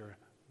future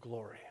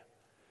glory.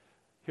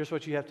 Here's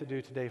what you have to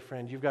do today,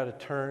 friend. You've got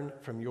to turn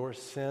from your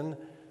sin,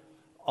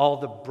 all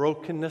the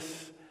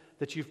brokenness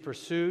that you've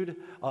pursued,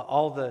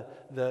 all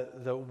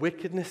the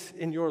wickedness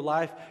in your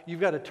life. You've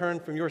got to turn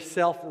from your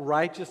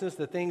self-righteousness,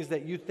 the things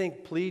that you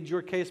think plead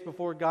your case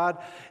before God,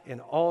 and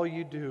all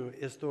you do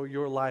is throw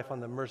your life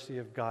on the mercy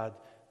of God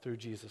through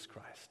Jesus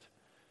Christ.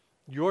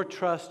 Your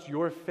trust,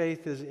 your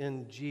faith is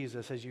in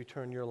Jesus as you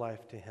turn your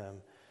life to Him.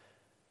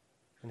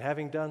 And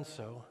having done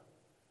so,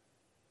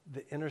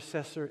 the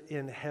intercessor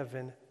in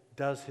heaven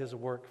does His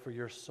work for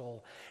your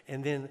soul.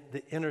 And then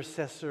the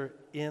intercessor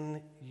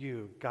in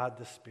you, God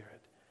the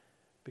Spirit,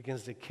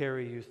 begins to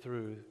carry you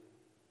through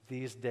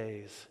these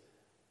days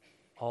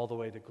all the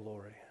way to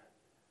glory.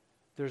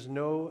 There's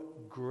no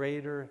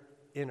greater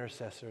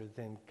intercessor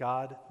than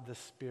God the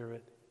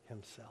Spirit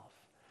Himself.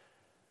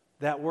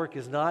 That work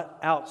is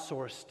not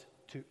outsourced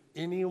to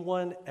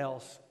anyone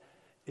else.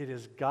 It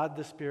is God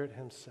the Spirit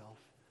Himself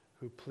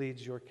who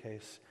pleads your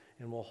case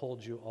and will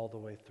hold you all the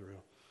way through.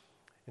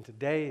 And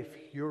today, if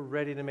you're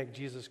ready to make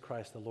Jesus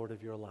Christ the Lord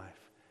of your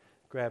life,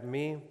 grab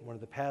me, one of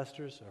the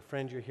pastors, a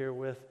friend you're here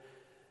with.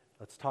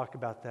 Let's talk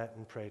about that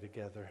and pray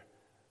together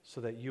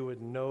so that you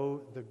would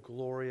know the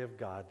glory of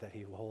God that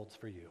He holds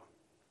for you.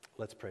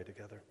 Let's pray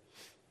together.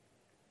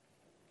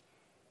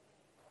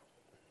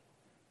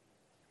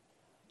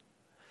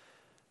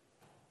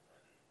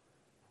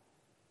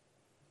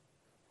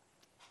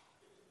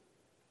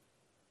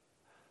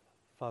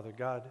 Father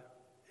God,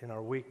 in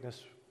our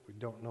weakness, we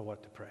don't know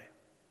what to pray.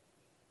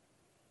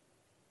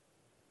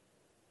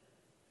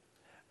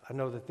 I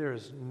know that there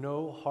is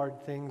no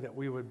hard thing that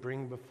we would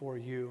bring before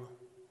you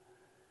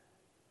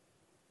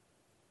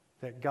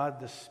that God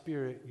the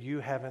Spirit, you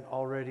haven't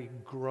already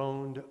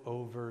groaned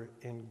over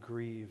and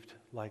grieved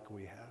like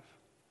we have.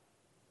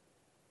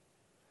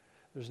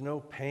 There's no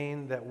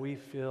pain that we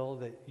feel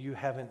that you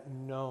haven't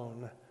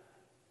known.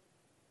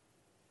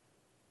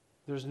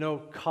 There's no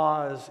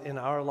cause in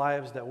our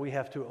lives that we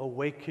have to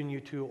awaken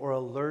you to or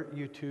alert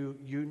you to.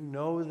 You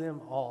know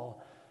them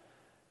all.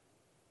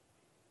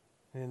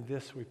 And in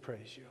this we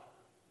praise you.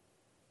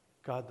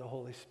 God the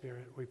Holy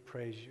Spirit, we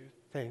praise you.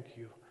 Thank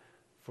you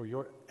for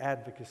your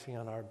advocacy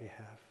on our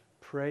behalf,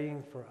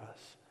 praying for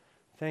us.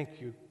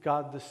 Thank you,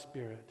 God the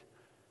Spirit,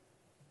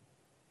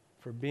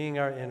 for being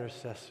our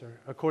intercessor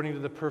according to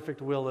the perfect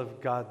will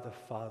of God the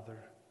Father.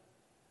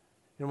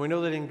 And we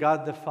know that in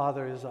God the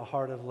Father is a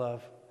heart of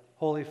love.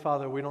 Holy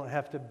Father, we don't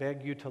have to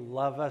beg you to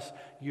love us.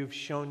 You've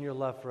shown your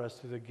love for us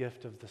through the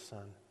gift of the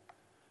Son.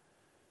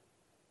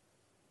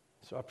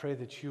 So I pray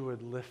that you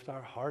would lift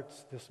our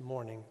hearts this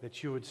morning,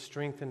 that you would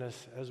strengthen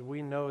us as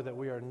we know that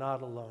we are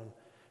not alone,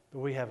 but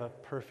we have a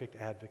perfect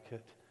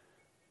advocate,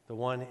 the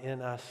one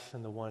in us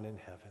and the one in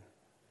heaven.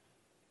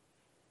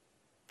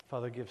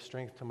 Father, give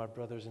strength to my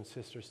brothers and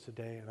sisters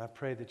today, and I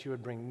pray that you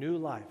would bring new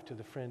life to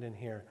the friend in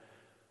here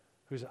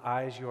whose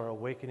eyes you are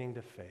awakening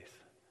to faith.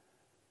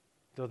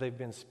 Though they've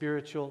been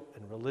spiritual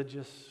and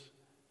religious,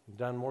 and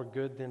done more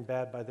good than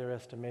bad by their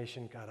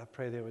estimation, God, I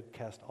pray they would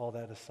cast all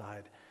that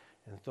aside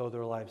and throw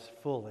their lives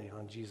fully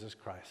on Jesus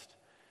Christ,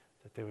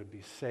 that they would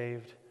be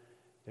saved,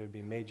 they would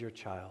be made your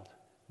child,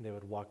 and they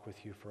would walk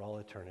with you for all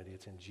eternity.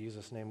 It's in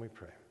Jesus' name we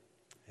pray.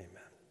 Amen.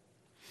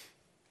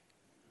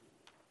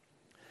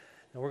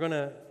 Now we're going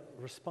to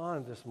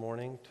respond this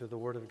morning to the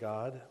Word of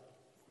God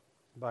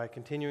by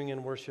continuing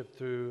in worship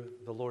through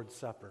the Lord's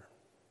Supper.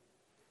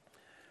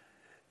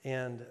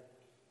 And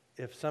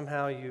if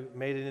somehow you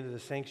made it into the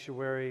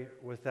sanctuary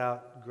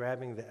without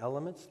grabbing the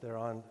elements, they're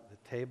on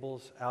the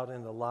tables out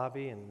in the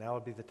lobby, and now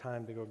would be the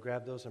time to go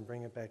grab those and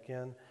bring it back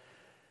in.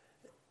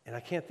 And I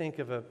can't think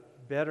of a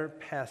better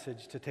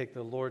passage to take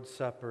the Lord's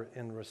Supper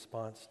in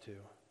response to.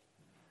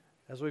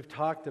 As we've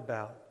talked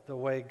about, the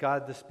way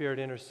God the Spirit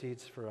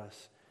intercedes for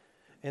us,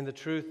 and the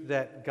truth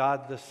that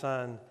God the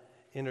Son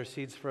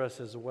intercedes for us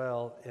as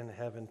well in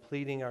heaven,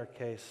 pleading our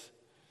case.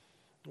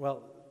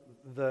 Well,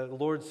 the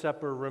Lord's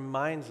Supper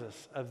reminds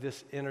us of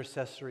this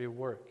intercessory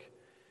work.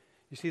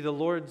 You see, the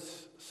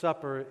Lord's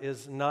Supper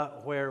is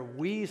not where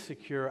we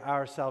secure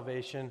our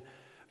salvation,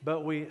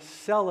 but we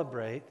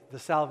celebrate the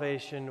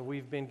salvation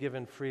we've been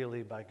given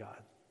freely by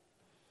God.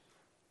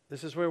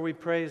 This is where we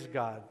praise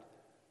God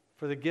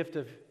for the gift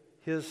of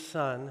His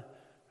Son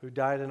who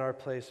died in our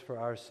place for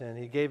our sin.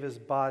 He gave His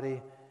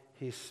body,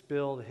 He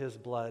spilled His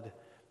blood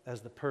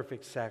as the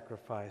perfect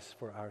sacrifice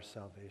for our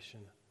salvation.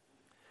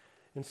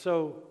 And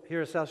so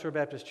here at South Shore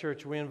Baptist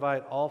Church, we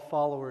invite all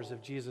followers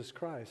of Jesus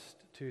Christ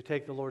to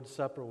take the Lord's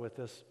Supper with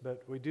us,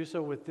 but we do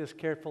so with this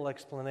careful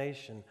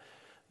explanation.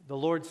 The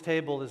Lord's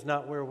table is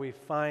not where we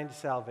find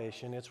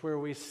salvation, it's where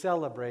we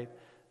celebrate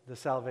the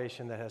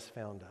salvation that has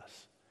found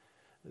us.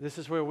 This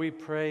is where we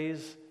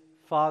praise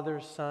Father,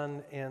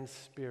 Son, and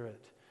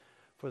Spirit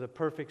for the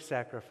perfect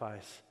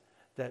sacrifice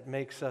that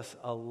makes us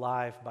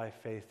alive by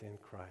faith in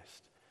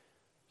Christ.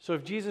 So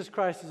if Jesus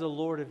Christ is the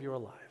Lord of your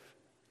life,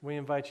 we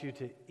invite you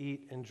to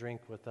eat and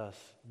drink with us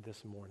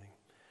this morning.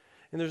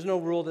 And there's no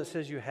rule that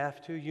says you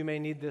have to. You may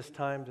need this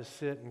time to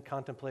sit in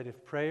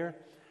contemplative prayer,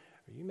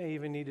 or you may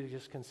even need to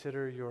just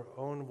consider your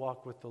own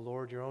walk with the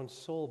Lord, your own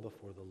soul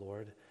before the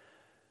Lord.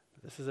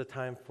 But this is a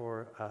time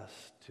for us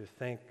to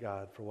thank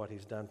God for what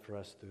He's done for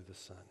us through the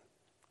Son.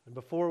 And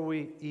before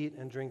we eat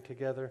and drink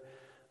together,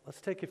 let's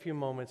take a few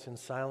moments in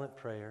silent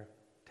prayer.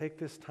 Take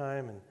this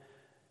time and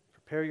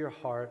prepare your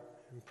heart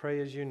and pray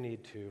as you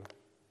need to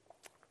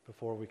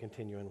before we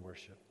continue in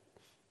worship.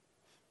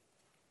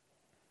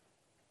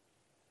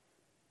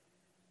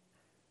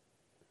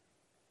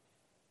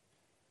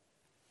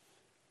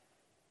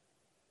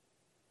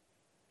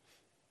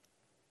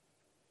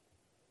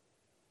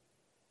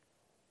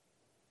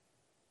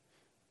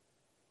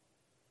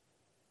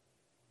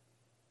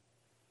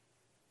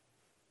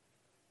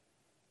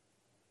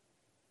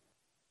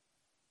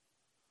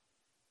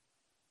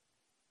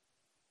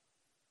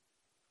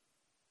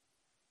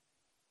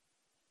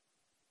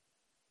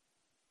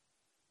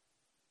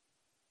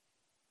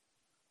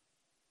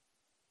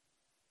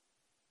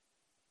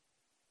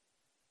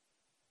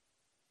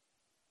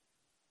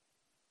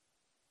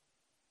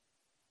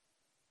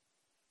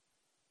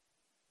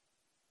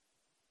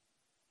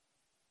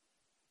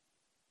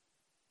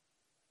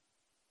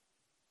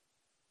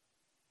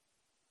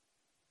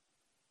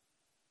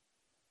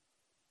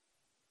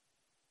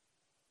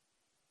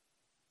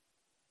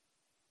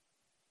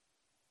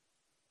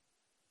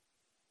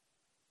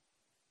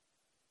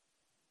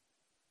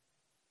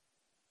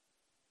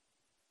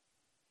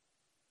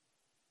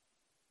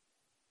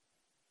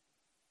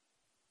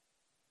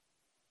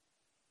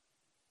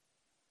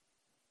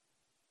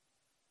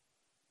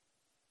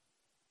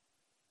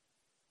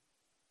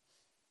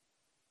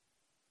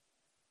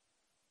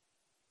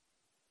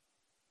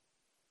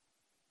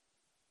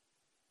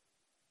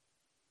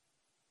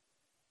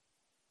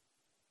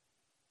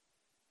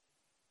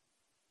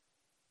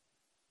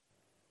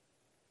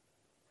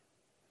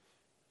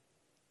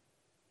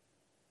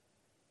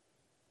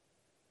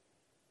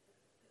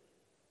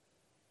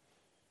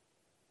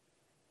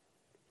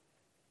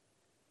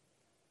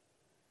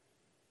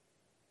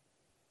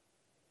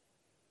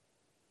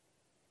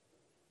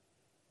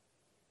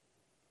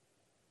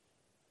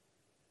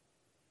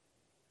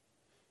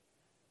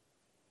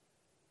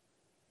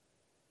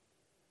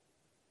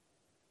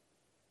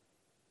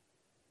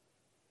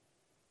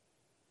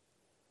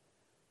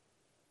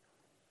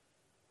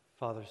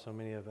 Father, so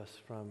many of us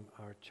from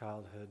our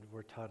childhood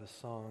were taught a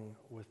song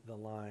with the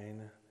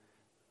line,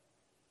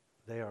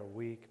 "They are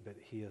weak, but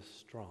he is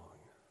strong."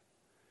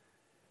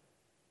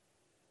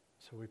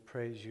 So we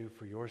praise you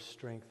for your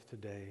strength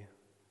today,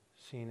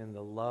 seen in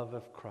the love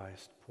of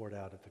Christ poured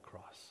out at the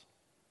cross.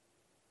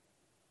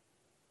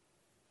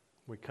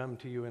 We come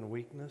to you in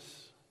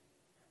weakness.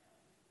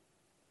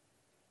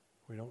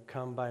 We don't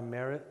come by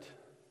merit.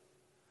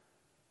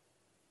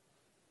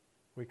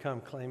 We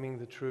come claiming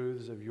the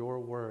truths of your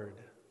word,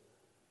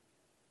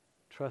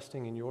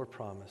 trusting in your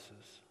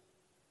promises.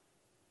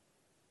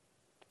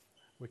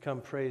 We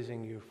come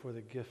praising you for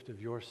the gift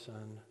of your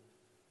Son,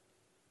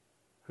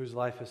 whose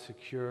life has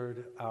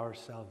secured our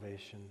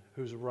salvation,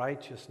 whose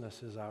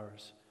righteousness is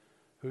ours,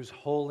 whose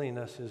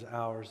holiness is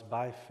ours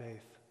by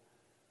faith.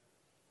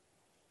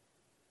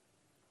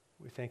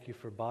 We thank you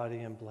for body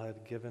and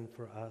blood given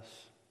for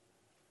us.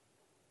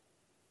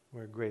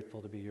 We're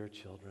grateful to be your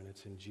children.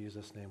 It's in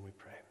Jesus' name we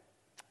pray.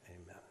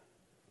 Amen.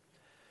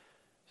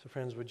 So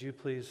friends, would you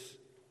please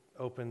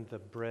open the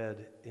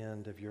bread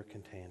end of your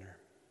container?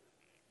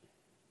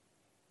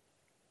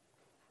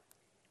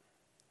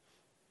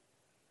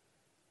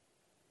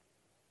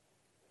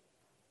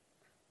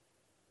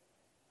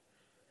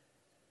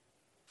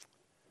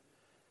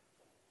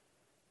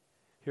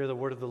 Hear the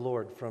word of the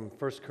Lord from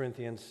 1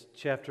 Corinthians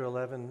chapter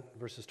 11,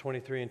 verses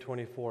 23 and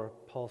 24.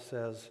 Paul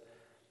says,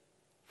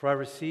 "For I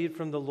received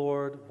from the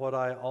Lord what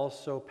I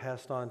also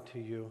passed on to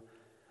you.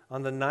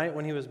 On the night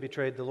when he was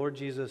betrayed, the Lord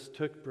Jesus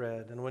took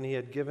bread, and when he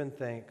had given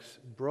thanks,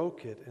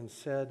 broke it and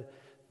said,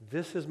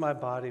 'This is my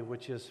body,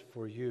 which is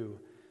for you.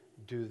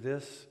 Do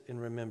this in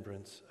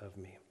remembrance of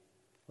me.'"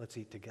 Let's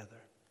eat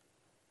together.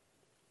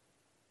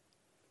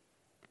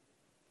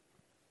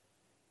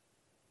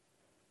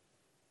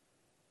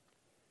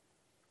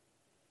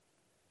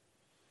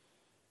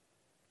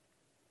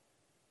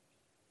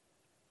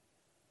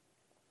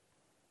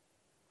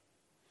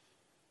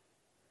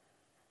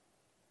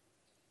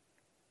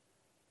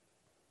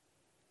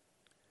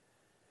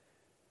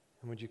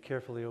 And would you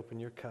carefully open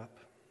your cup?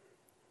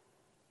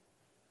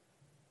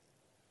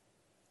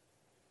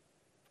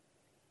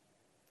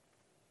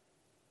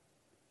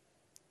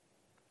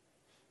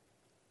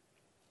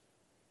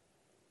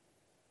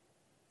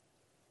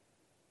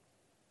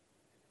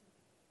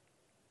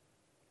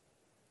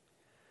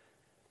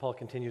 Paul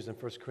continues in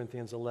 1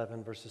 Corinthians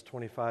 11, verses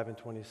 25 and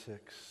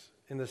 26.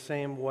 "In the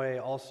same way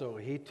also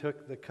he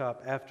took the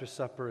cup after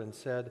supper and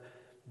said,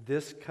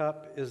 'This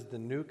cup is the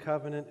new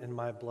covenant in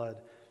my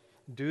blood.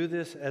 Do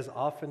this as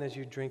often as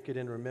you drink it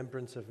in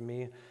remembrance of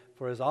me.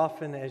 For as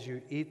often as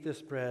you eat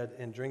this bread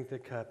and drink the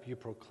cup, you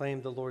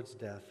proclaim the Lord's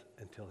death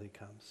until he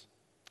comes.'"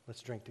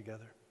 Let's drink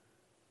together.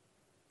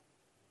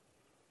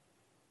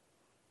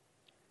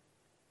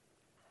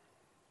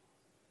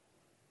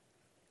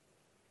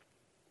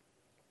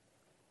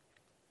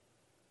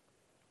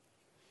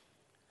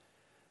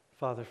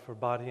 Father, for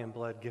body and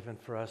blood given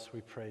for us,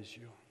 we praise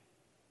you.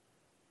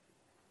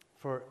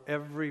 For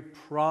every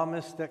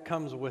promise that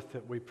comes with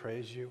it, we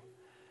praise you.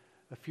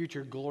 A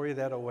future glory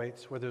that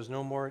awaits where there's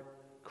no more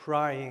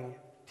crying,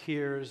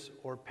 tears,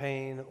 or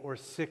pain, or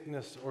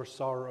sickness, or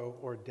sorrow,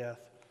 or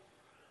death.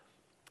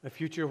 A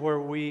future where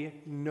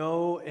we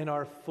know and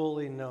are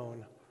fully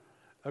known.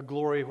 A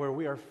glory where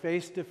we are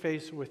face to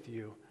face with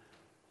you,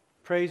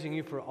 praising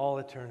you for all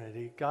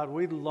eternity. God,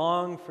 we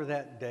long for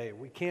that day.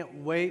 We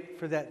can't wait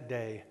for that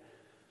day.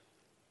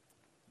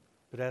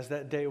 But as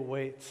that day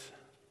waits,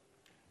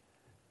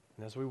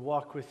 and as we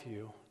walk with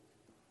you,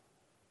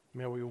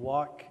 may we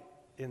walk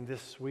in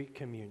this sweet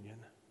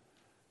communion,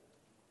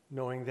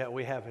 knowing that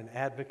we have an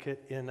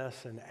advocate in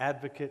us, an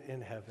advocate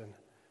in heaven,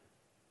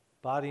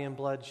 body and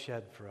blood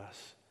shed for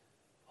us,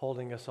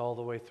 holding us all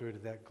the way through to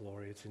that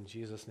glory. It's in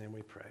Jesus' name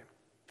we pray.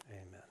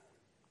 Amen.